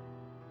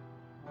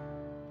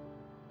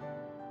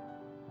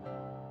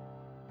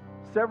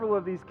 Several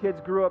of these kids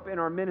grew up in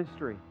our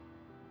ministry,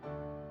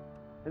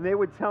 and they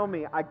would tell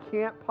me, I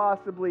can't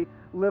possibly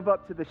live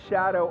up to the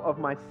shadow of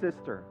my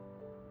sister.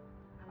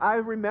 I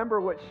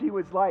remember what she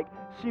was like.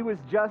 She was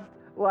just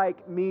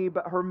like me,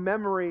 but her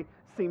memory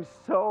seems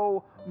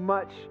so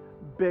much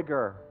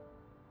bigger.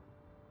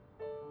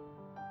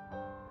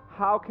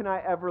 How can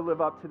I ever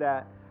live up to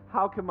that?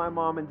 How can my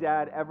mom and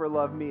dad ever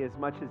love me as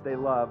much as they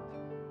loved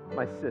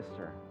my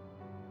sister?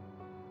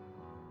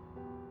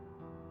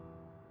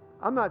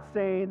 I'm not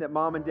saying that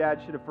mom and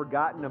dad should have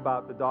forgotten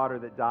about the daughter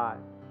that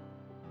died,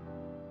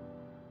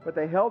 but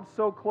they held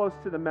so close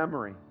to the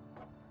memory,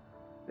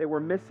 they were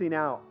missing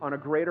out on a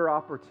greater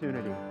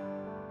opportunity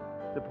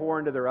to pour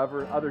into their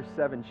other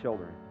 7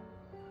 children.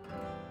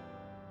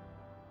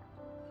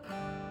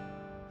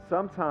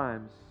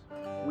 Sometimes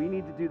we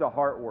need to do the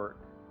heart work.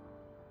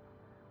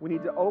 We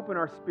need to open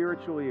our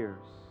spiritual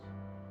ears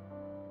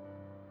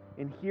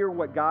and hear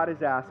what God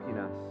is asking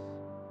us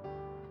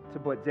to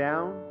put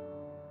down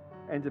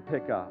and to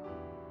pick up.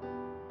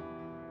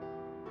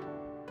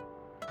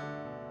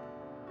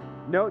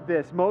 Note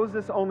this,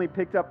 Moses only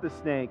picked up the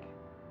snake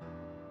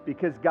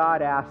because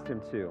God asked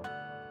him to.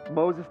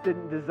 Moses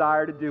didn't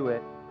desire to do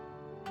it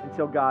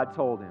until God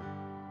told him.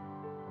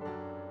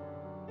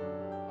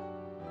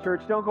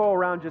 Church, don't go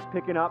around just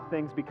picking up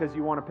things because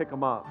you want to pick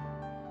them up.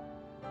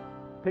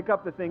 Pick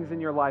up the things in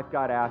your life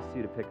God asks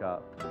you to pick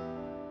up.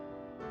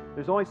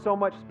 There's only so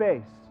much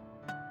space.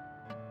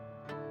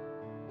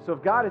 So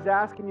if God is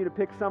asking you to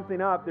pick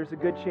something up, there's a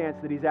good chance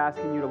that He's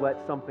asking you to let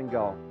something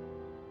go.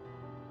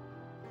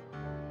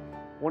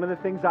 One of the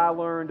things I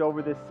learned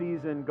over this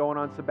season going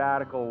on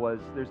sabbatical was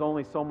there's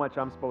only so much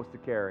I'm supposed to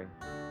carry.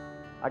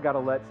 I got to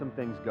let some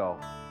things go.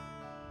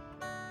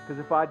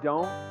 Because if I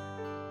don't,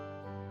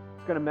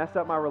 it's going to mess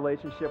up my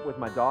relationship with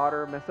my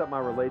daughter, mess up my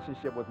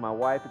relationship with my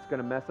wife. It's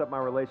going to mess up my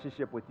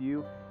relationship with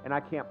you, and I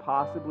can't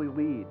possibly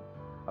lead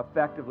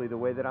effectively the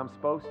way that I'm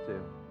supposed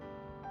to.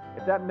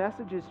 If that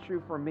message is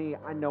true for me,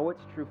 I know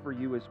it's true for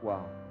you as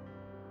well.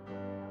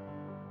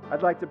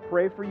 I'd like to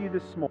pray for you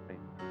this morning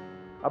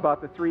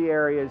about the 3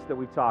 areas that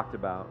we've talked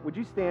about. Would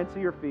you stand to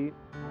your feet?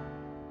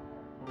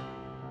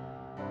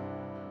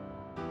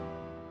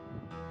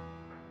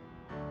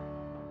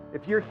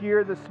 If you're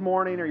here this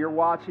morning or you're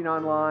watching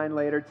online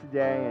later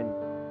today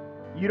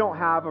and you don't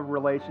have a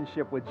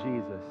relationship with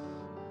Jesus,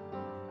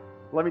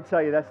 let me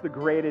tell you, that's the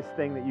greatest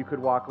thing that you could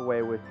walk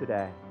away with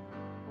today.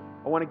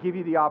 I want to give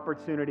you the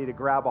opportunity to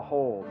grab a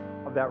hold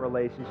of that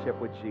relationship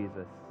with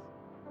Jesus.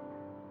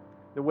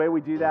 The way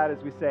we do that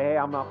is we say, hey,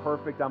 I'm not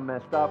perfect, I'm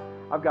messed up,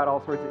 I've got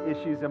all sorts of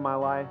issues in my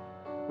life.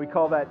 We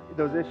call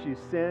those issues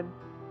sin.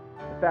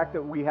 The fact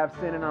that we have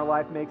sin in our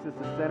life makes us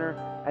a sinner,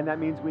 and that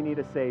means we need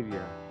a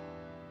Savior.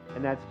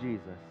 And that's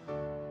Jesus.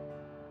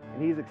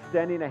 And He's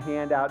extending a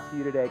hand out to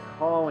you today,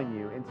 calling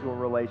you into a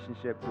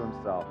relationship to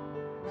Himself.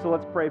 So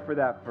let's pray for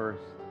that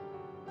first.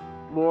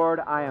 Lord,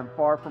 I am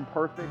far from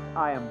perfect.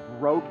 I am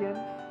broken.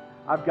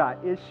 I've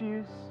got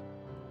issues.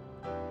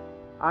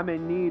 I'm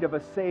in need of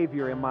a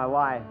Savior in my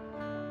life.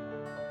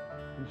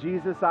 And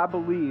Jesus, I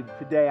believe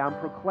today I'm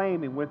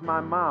proclaiming with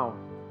my mouth,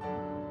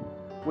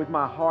 with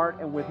my heart,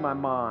 and with my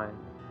mind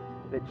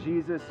that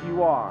Jesus,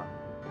 you are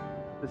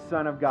the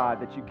Son of God,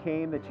 that you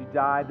came, that you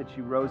died, that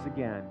you rose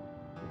again.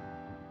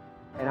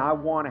 And I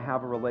want to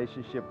have a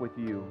relationship with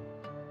you.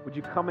 Would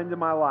you come into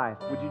my life?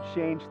 Would you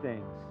change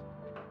things?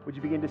 Would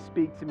you begin to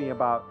speak to me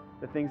about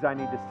the things I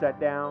need to set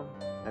down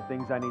and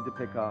things I need to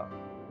pick up?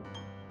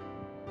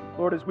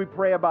 Lord, as we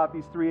pray about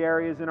these three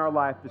areas in our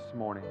life this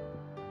morning,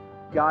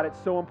 God,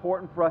 it's so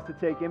important for us to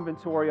take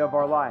inventory of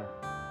our life.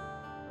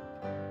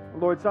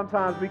 Lord,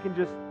 sometimes we can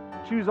just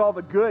choose all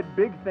the good,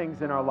 big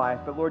things in our life,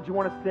 but Lord, you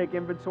want us to take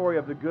inventory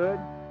of the good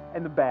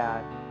and the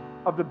bad,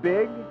 of the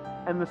big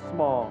and the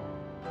small.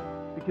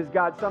 Because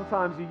God,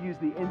 sometimes you use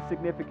the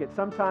insignificant.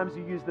 Sometimes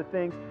you use the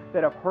things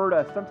that have hurt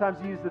us. Sometimes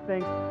you use the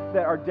things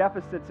that are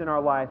deficits in our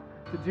life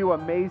to do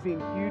amazing,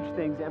 huge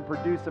things and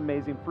produce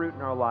amazing fruit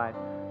in our life.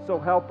 So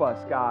help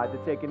us, God, to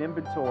take an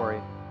inventory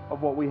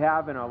of what we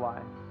have in our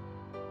life.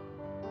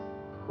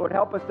 Lord,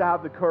 help us to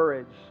have the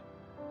courage,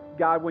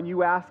 God, when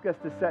you ask us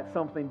to set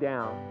something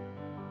down,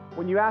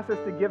 when you ask us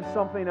to give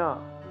something up,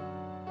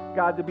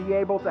 God, to be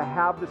able to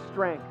have the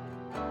strength,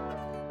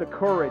 the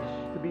courage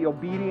to be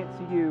obedient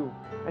to you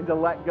and to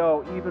let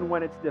go even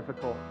when it's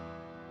difficult.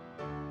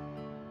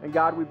 And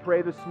God, we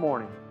pray this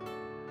morning,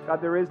 God,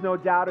 there is no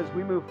doubt as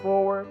we move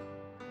forward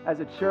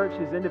as a church,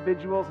 as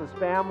individuals, as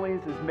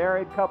families, as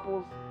married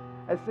couples,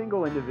 as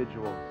single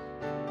individuals,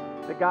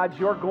 that God,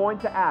 you're going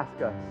to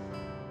ask us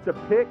to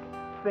pick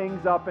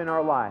things up in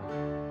our life.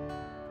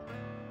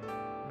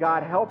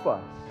 God, help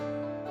us.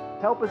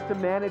 Help us to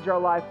manage our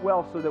life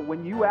well so that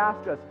when you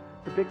ask us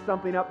to pick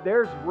something up,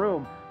 there's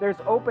room, there's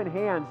open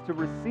hands to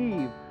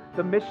receive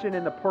the mission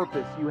and the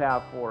purpose you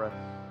have for us.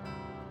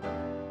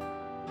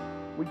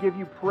 We give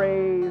you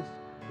praise,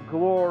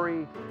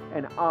 glory,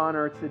 and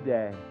honor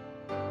today.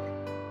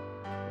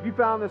 If you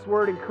found this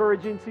word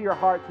encouraging to your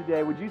heart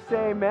today, would you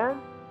say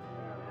amen?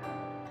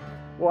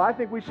 Well, I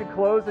think we should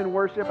close in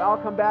worship. I'll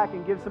come back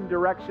and give some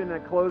direction and a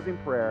closing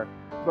prayer.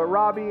 But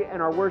Robbie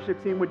and our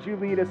worship team, would you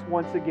lead us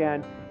once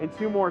again in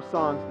two more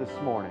songs this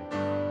morning?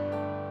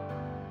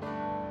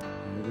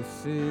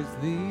 This is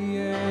the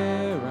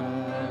air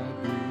I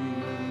breathe.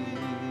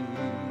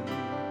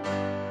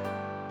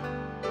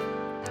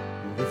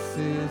 This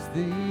is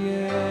the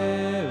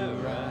air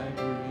I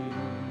breathe.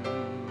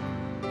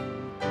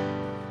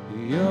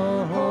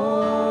 Your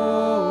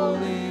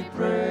holy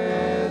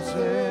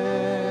presence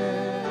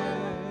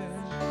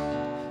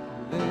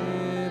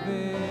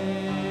living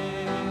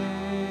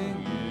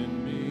in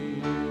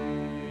me.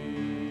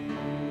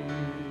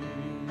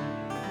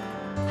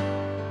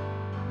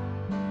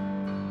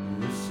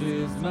 This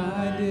is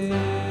my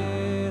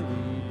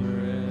daily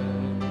bread.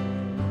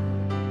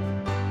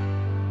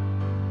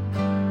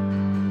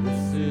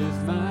 This is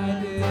my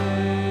daily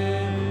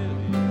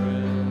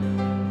bread.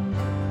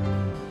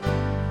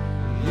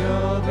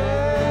 Your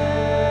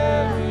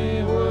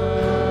very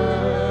word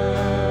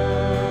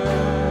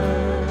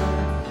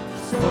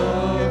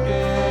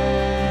spoken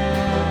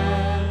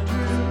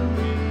to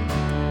me.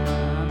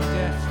 I'm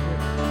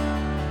desperate,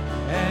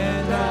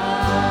 and I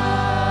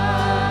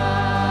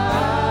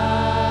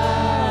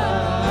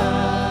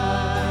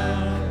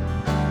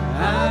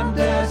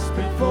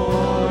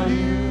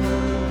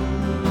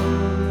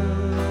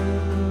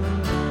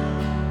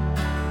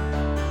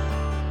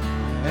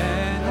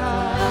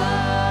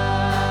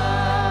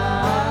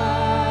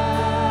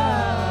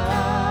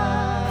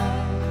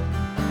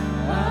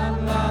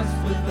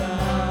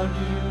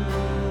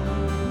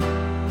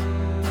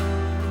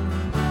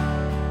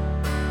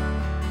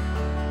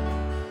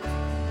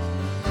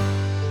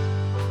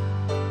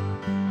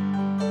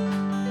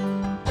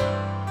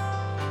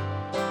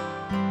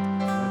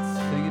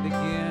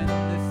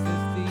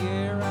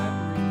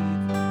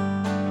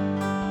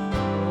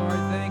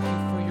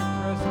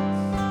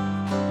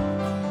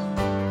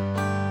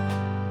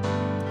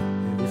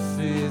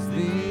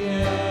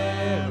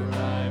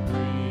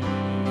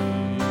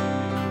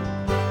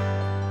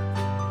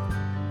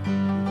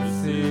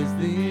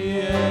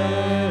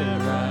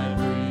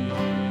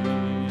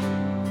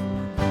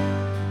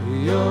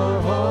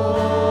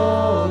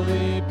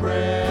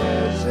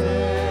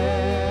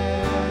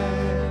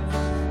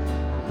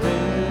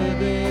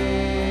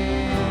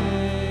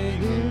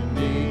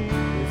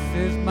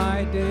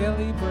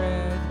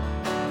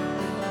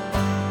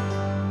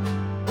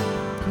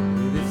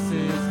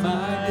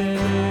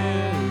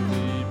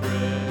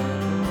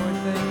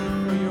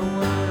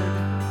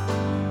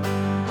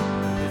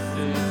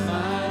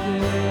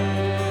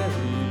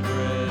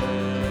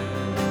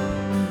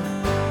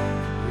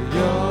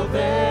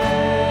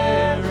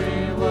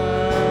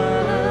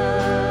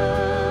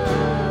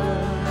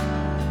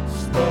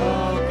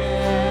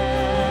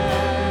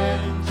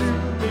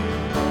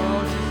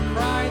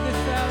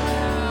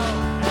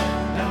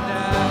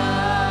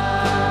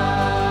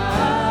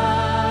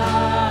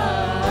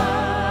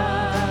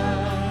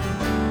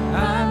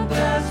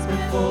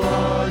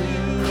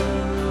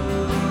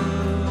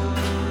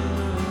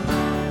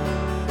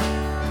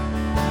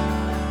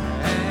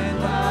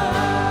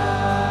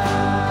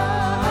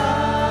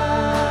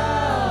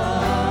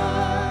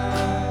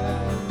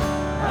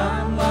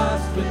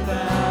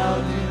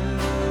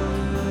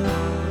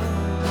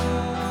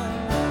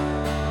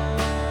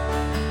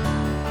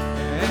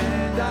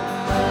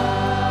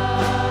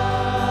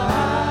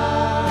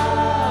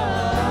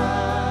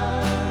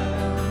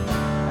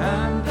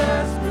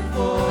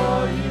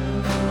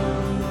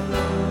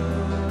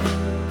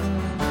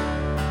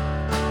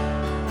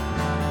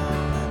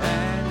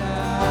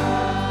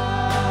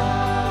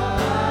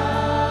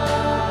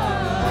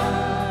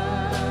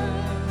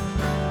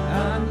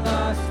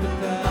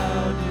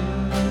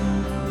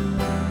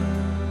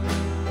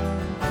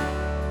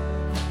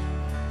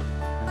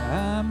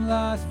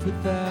lost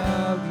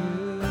without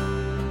you.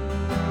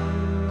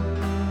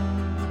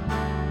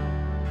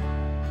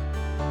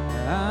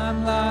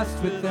 I'm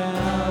lost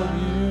without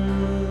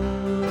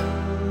you.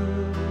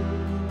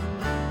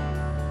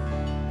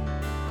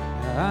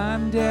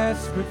 I'm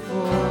desperate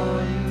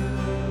for you.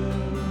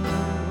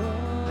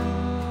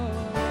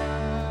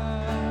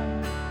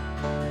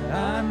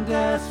 I'm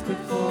desperate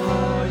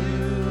for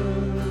you.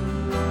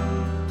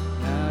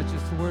 Now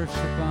just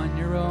worship on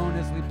your own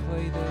as we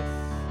play this.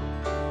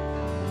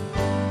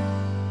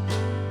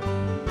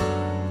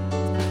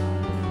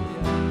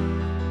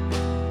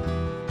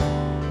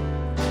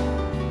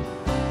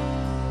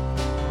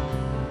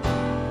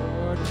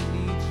 Lord, we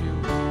need you.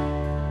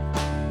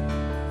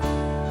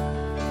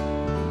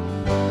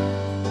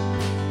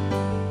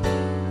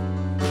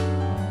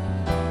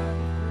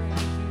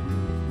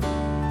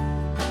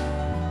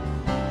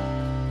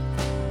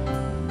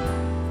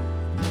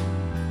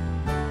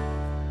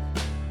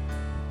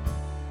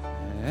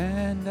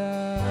 And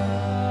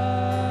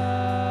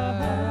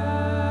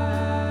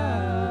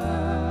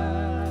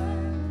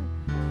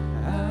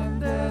I'm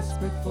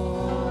desperate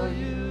for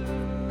you.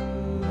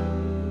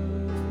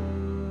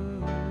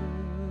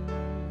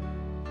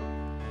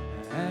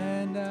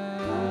 And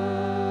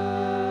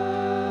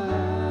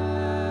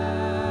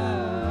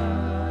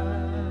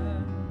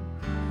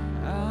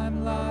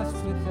I'm lost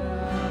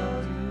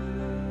without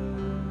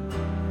you.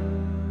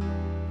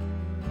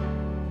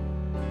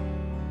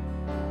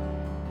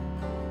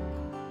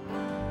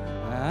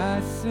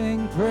 I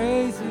sing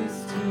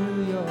praises to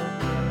your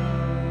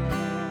name.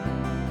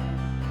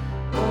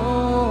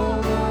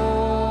 Oh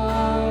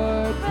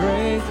Lord,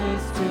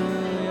 praises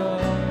to your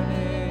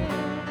name.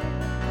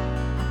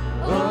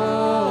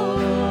 Oh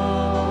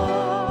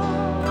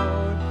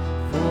Lord,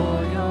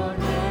 for your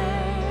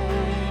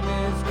name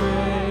is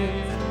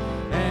great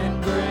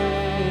and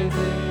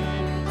greatly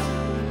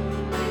to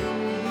be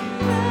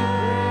praised.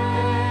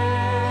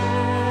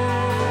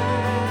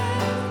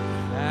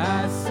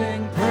 I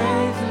sing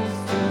praises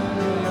to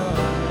your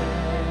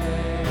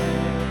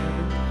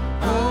name.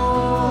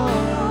 Oh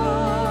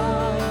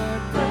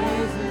Lord,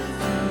 praises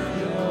to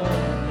your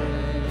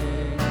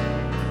name.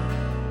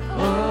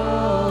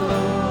 Oh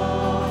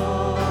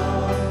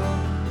Lord,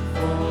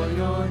 for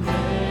your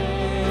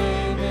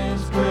name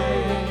is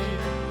great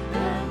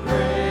and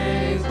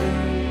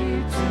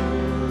greatly to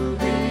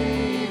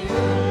be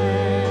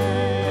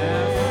praised.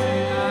 Now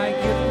sing, I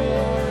give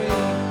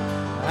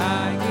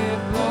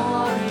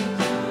glory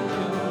to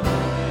your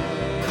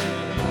name.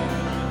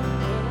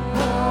 Oh,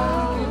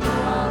 I give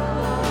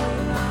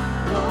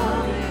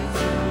glory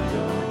to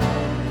your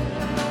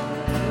name.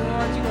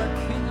 Lord, you are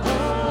King of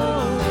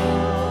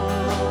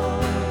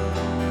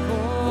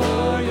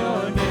for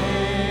your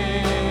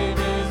name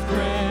is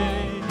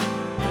great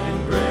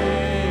and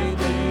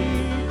greatly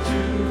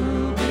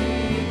to be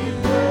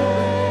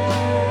praised.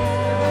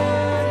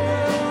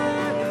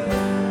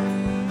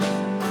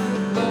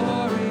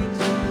 Glory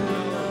to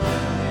your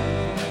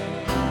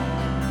name.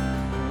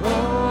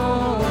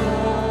 Oh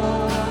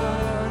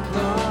Lord,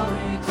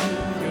 glory to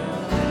your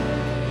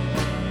name.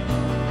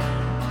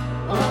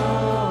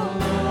 Oh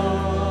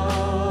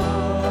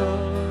Lord,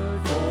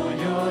 for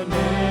your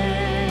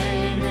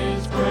name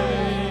is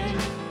great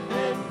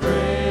and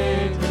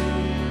greatly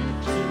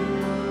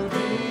to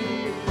be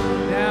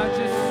praised. Now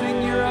just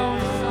sing your own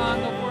song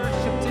of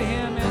worship to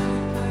him as we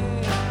play.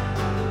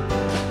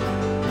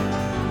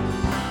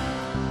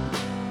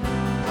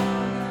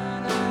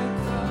 God, I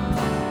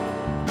exalt you.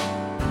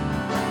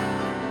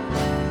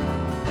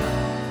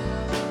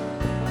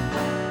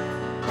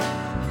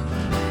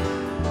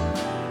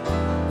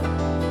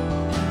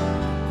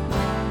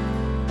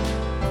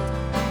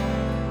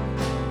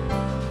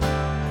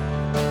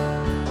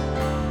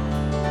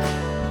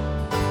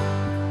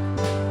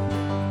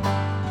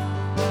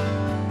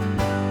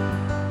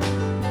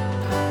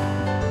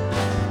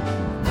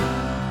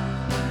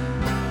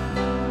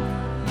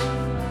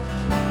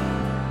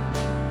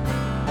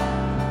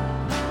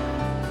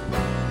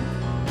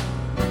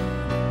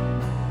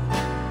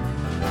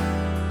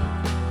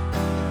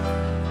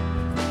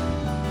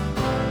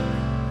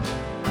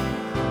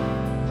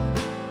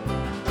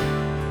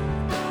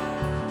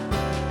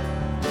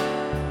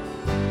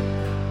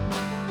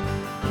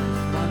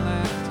 One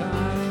last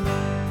time,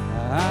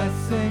 I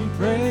sing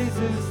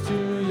praises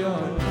to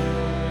your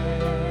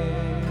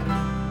name.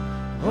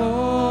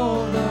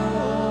 Oh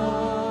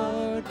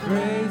Lord,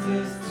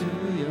 praises to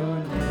your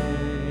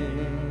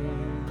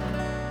name.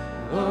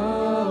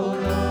 Oh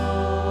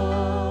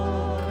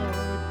Lord,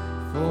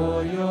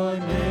 for your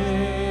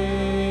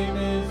name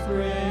is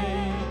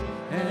great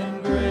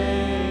and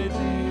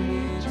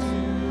greatly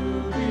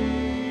to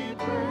be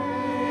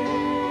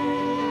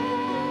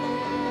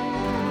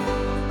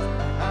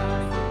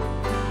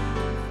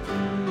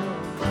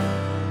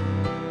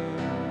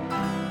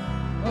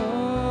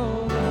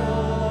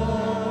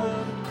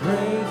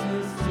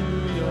praises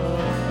to your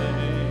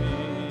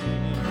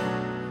name.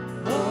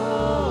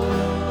 Oh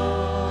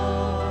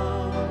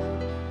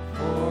Lord,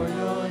 for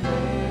your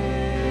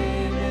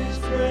name is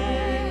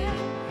great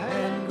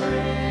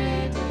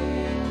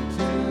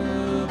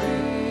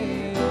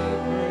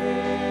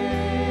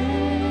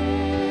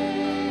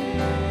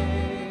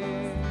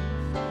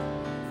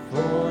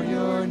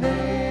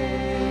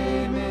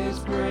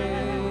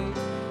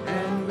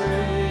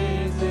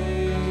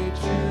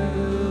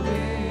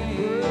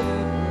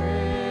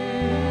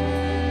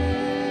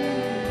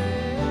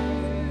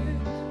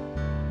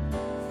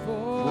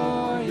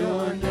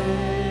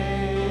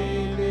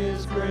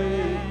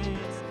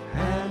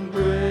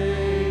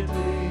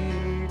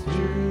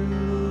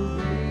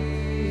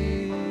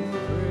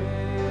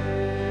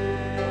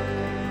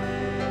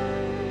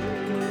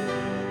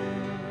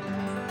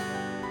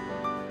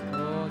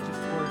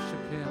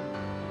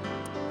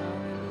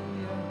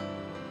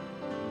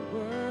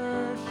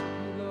worship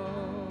you,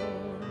 Lord.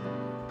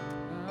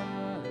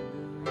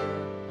 Hallelujah.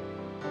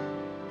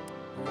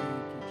 Thank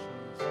you,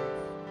 Jesus.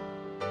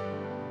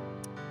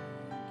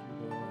 Thank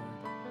you, Lord.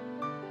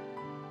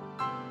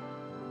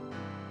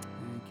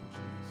 Thank you,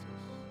 Jesus.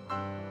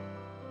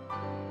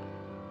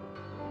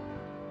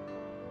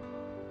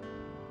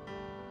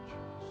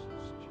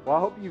 Well, I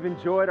hope you've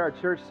enjoyed our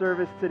church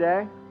service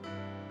today.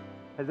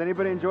 Has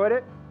anybody enjoyed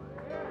it?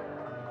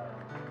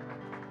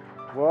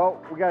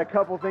 Well, we got a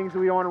couple things that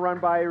we want to run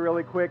by you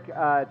really quick.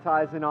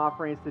 Tithes and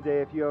offerings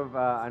today. If you have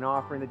an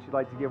offering that you'd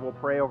like to give, we'll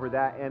pray over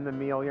that and the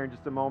meal here in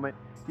just a moment.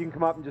 You can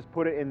come up and just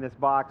put it in this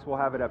box. We'll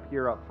have it up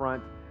here up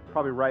front,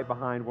 probably right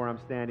behind where I'm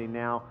standing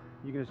now.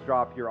 You can just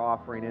drop your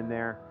offering in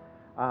there.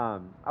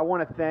 I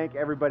want to thank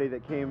everybody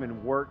that came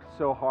and worked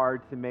so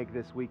hard to make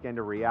this weekend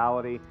a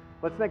reality.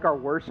 Let's thank our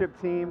worship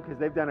team because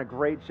they've done a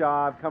great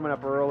job coming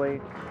up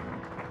early.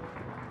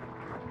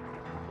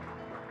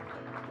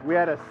 We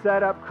had a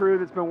setup crew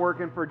that's been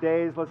working for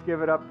days. Let's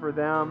give it up for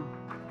them.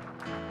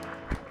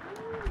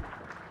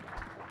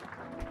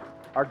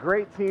 Our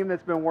great team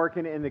that's been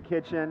working in the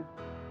kitchen.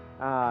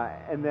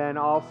 And then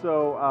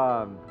also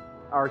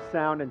our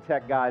sound and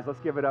tech guys. Let's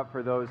give it up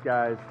for those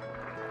guys.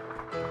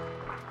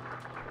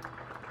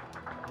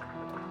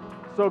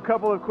 So a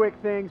couple of quick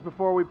things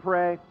before we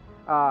pray.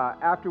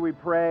 After we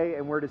pray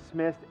and we're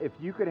dismissed, if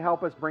you could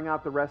help us bring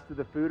out the rest of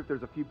the food, if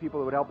there's a few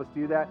people that would help us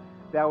do that,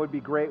 that would be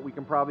great. We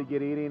can probably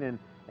get eating in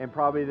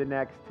probably the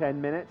next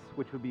 10 minutes,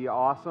 which would be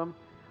awesome.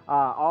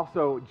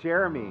 Also,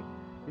 Jeremy,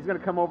 he's going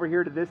to come over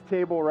here to this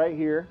table right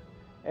here.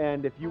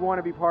 And if you want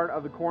to be part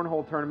of the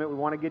cornhole tournament, we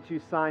want to get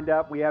you signed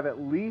up. We have at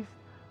least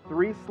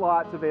 3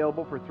 slots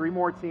available for 3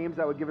 more teams.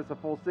 That would give us a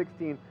full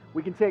 16.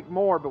 We can take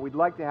more, but we'd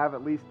like to have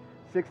at least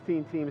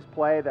 16 teams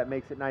play. That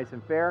makes it nice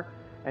and fair.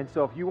 And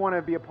so if you want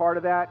to be a part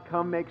of that,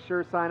 come make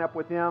sure, sign up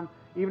with him.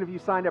 Even if you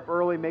signed up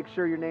early, make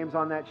sure your name's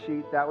on that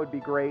sheet. That would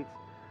be great.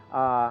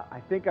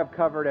 I think I've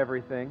covered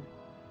everything.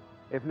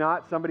 If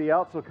not, somebody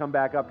else will come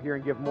back up here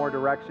and give more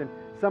direction.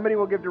 Somebody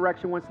will give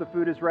direction once the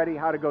food is ready,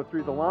 how to go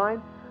through the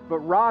line. But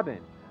Robin,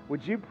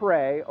 would you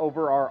pray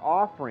over our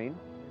offering,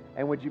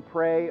 and would you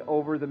pray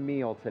over the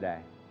meal today?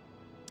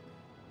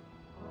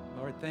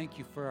 Lord, thank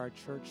you for our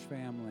church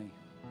family.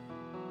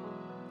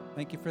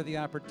 Thank you for the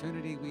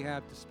opportunity we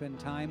have to spend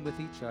time with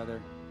each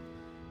other.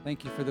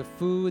 Thank you for the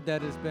food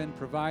that has been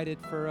provided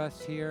for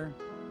us here.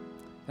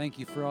 Thank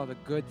you for all the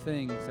good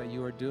things that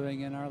you are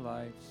doing in our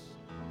lives.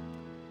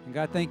 And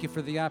God, thank you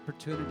for the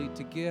opportunity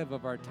to give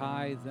of our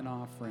tithes and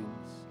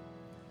offerings.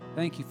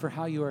 Thank you for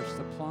how you are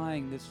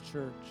supplying this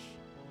church.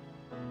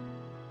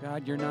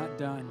 God, you're not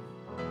done.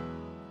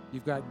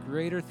 You've got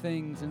greater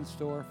things in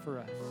store for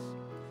us.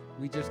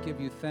 We just give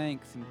you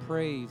thanks and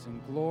praise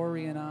and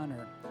glory and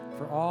honor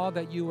for all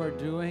that you are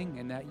doing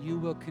and that you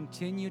will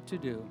continue to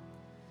do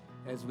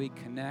as we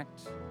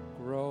connect,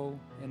 grow,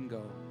 and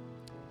go.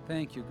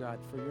 Thank you, God,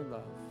 for your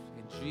love.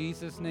 In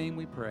Jesus' name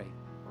we pray.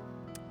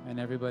 And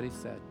everybody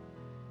said,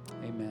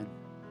 amen.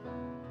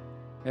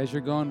 As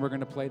you're going, we're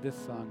going to play this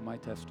song, My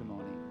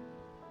Testimony.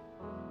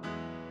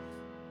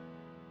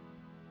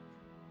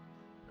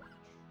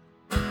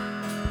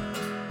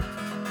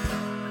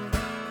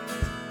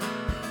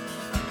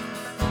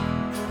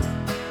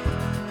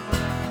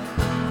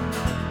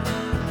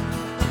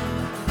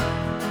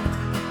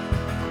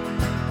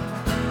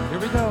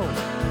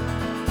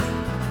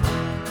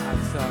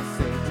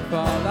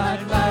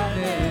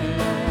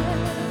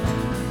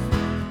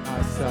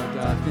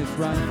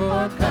 Run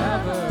for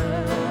cover,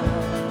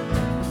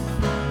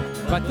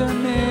 but the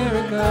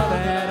miracle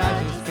that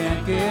I just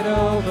can't get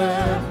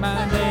over,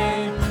 my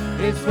name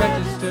is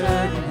registered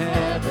in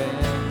heaven.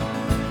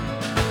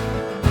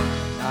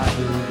 I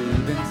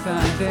believe in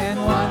signs and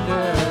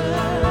wonders.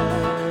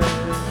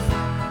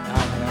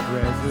 I have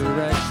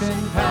resurrection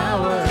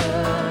power.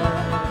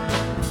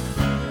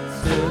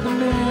 Still the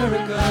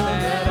miracle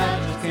that I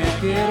just can't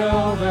get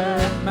over,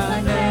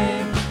 my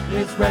name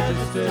is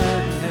registered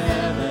in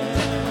heaven.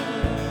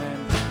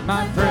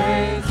 My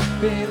praise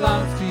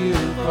belongs to you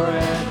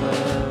forever.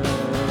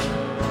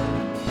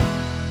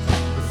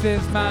 This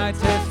is my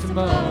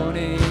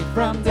testimony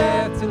from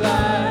death to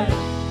life.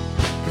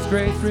 'Cause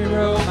grace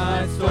rewrote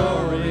my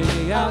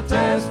story. I'll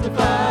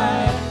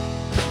testify.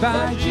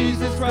 By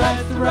Jesus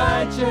Christ the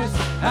righteous,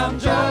 I'm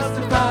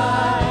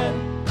justified.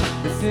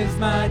 This is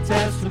my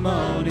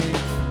testimony.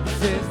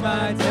 This is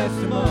my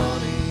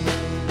testimony.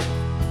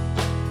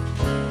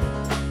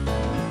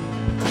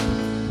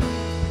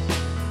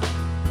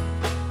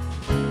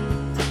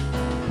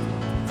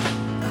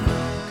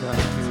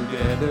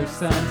 Their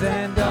sons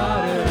and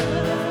daughters,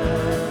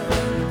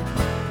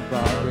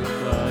 bought with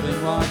blood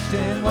and washed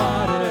in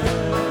water.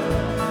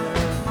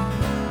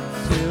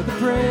 Still the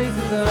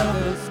praises of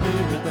the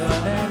Spirit,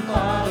 blood and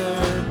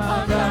water.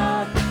 My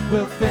God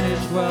will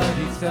finish what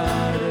He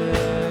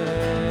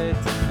started.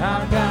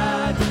 Our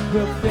God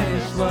will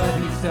finish what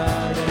He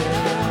started.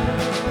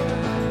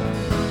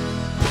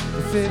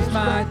 This is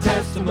my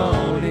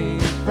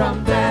testimony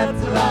from death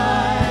to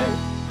life.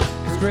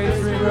 'Cause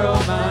grace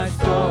rewrote my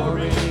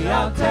story.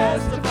 I'll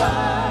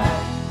testify.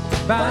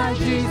 By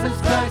Jesus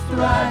Christ the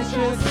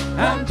righteous,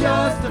 I'm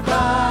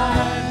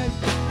justified.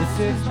 This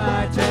is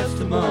my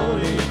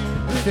testimony.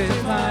 This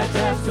is my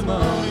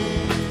testimony.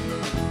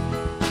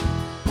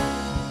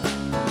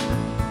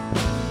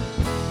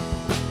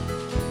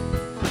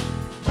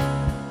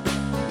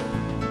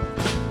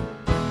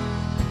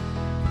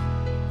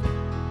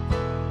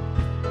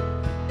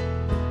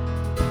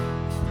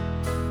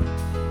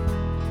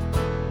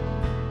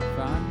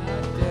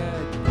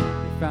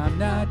 If I'm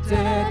not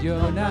dead,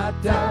 you're not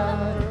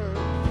done.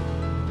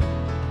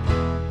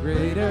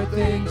 Greater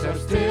things are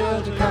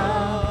still to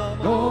come.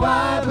 Oh,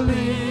 I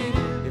believe.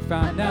 If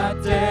I'm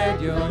not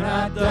dead, you're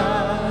not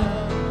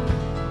done.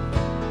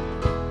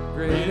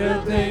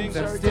 Greater things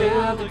are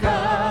still to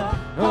come.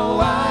 Oh,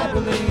 I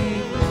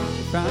believe.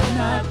 If I'm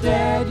not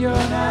dead,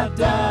 you're not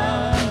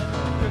done.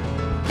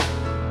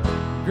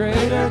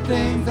 Greater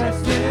things are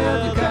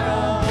still to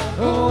come.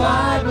 Oh,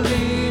 I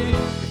believe.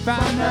 If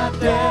I'm not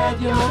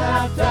dead, you're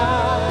not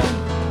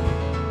done.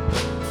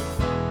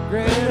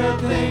 Greater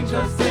things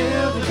are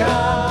still to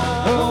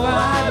come. Oh,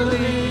 I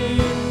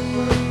believe.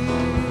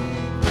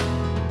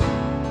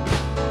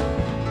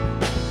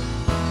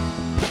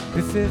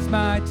 This is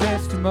my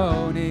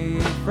testimony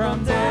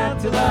from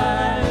death to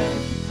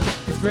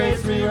life. His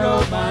grace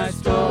rewrote my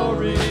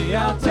story.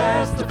 I'll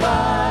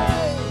testify.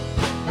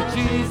 For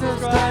Jesus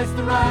Christ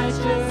the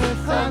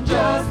righteous, I'm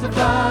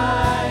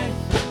justified.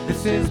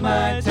 This is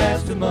my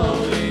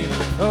testimony.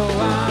 Oh,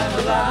 I'm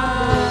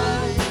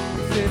alive.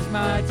 This is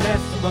my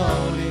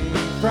testimony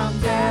from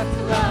death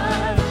to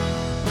life.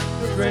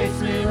 His grace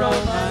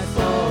rewrote my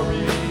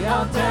story.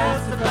 I'll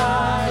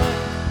testify.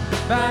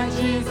 By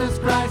Jesus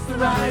Christ the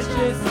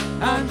righteous,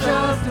 I'm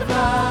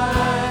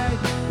justified.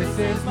 This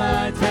is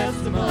my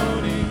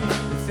testimony.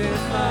 This is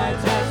my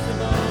testimony.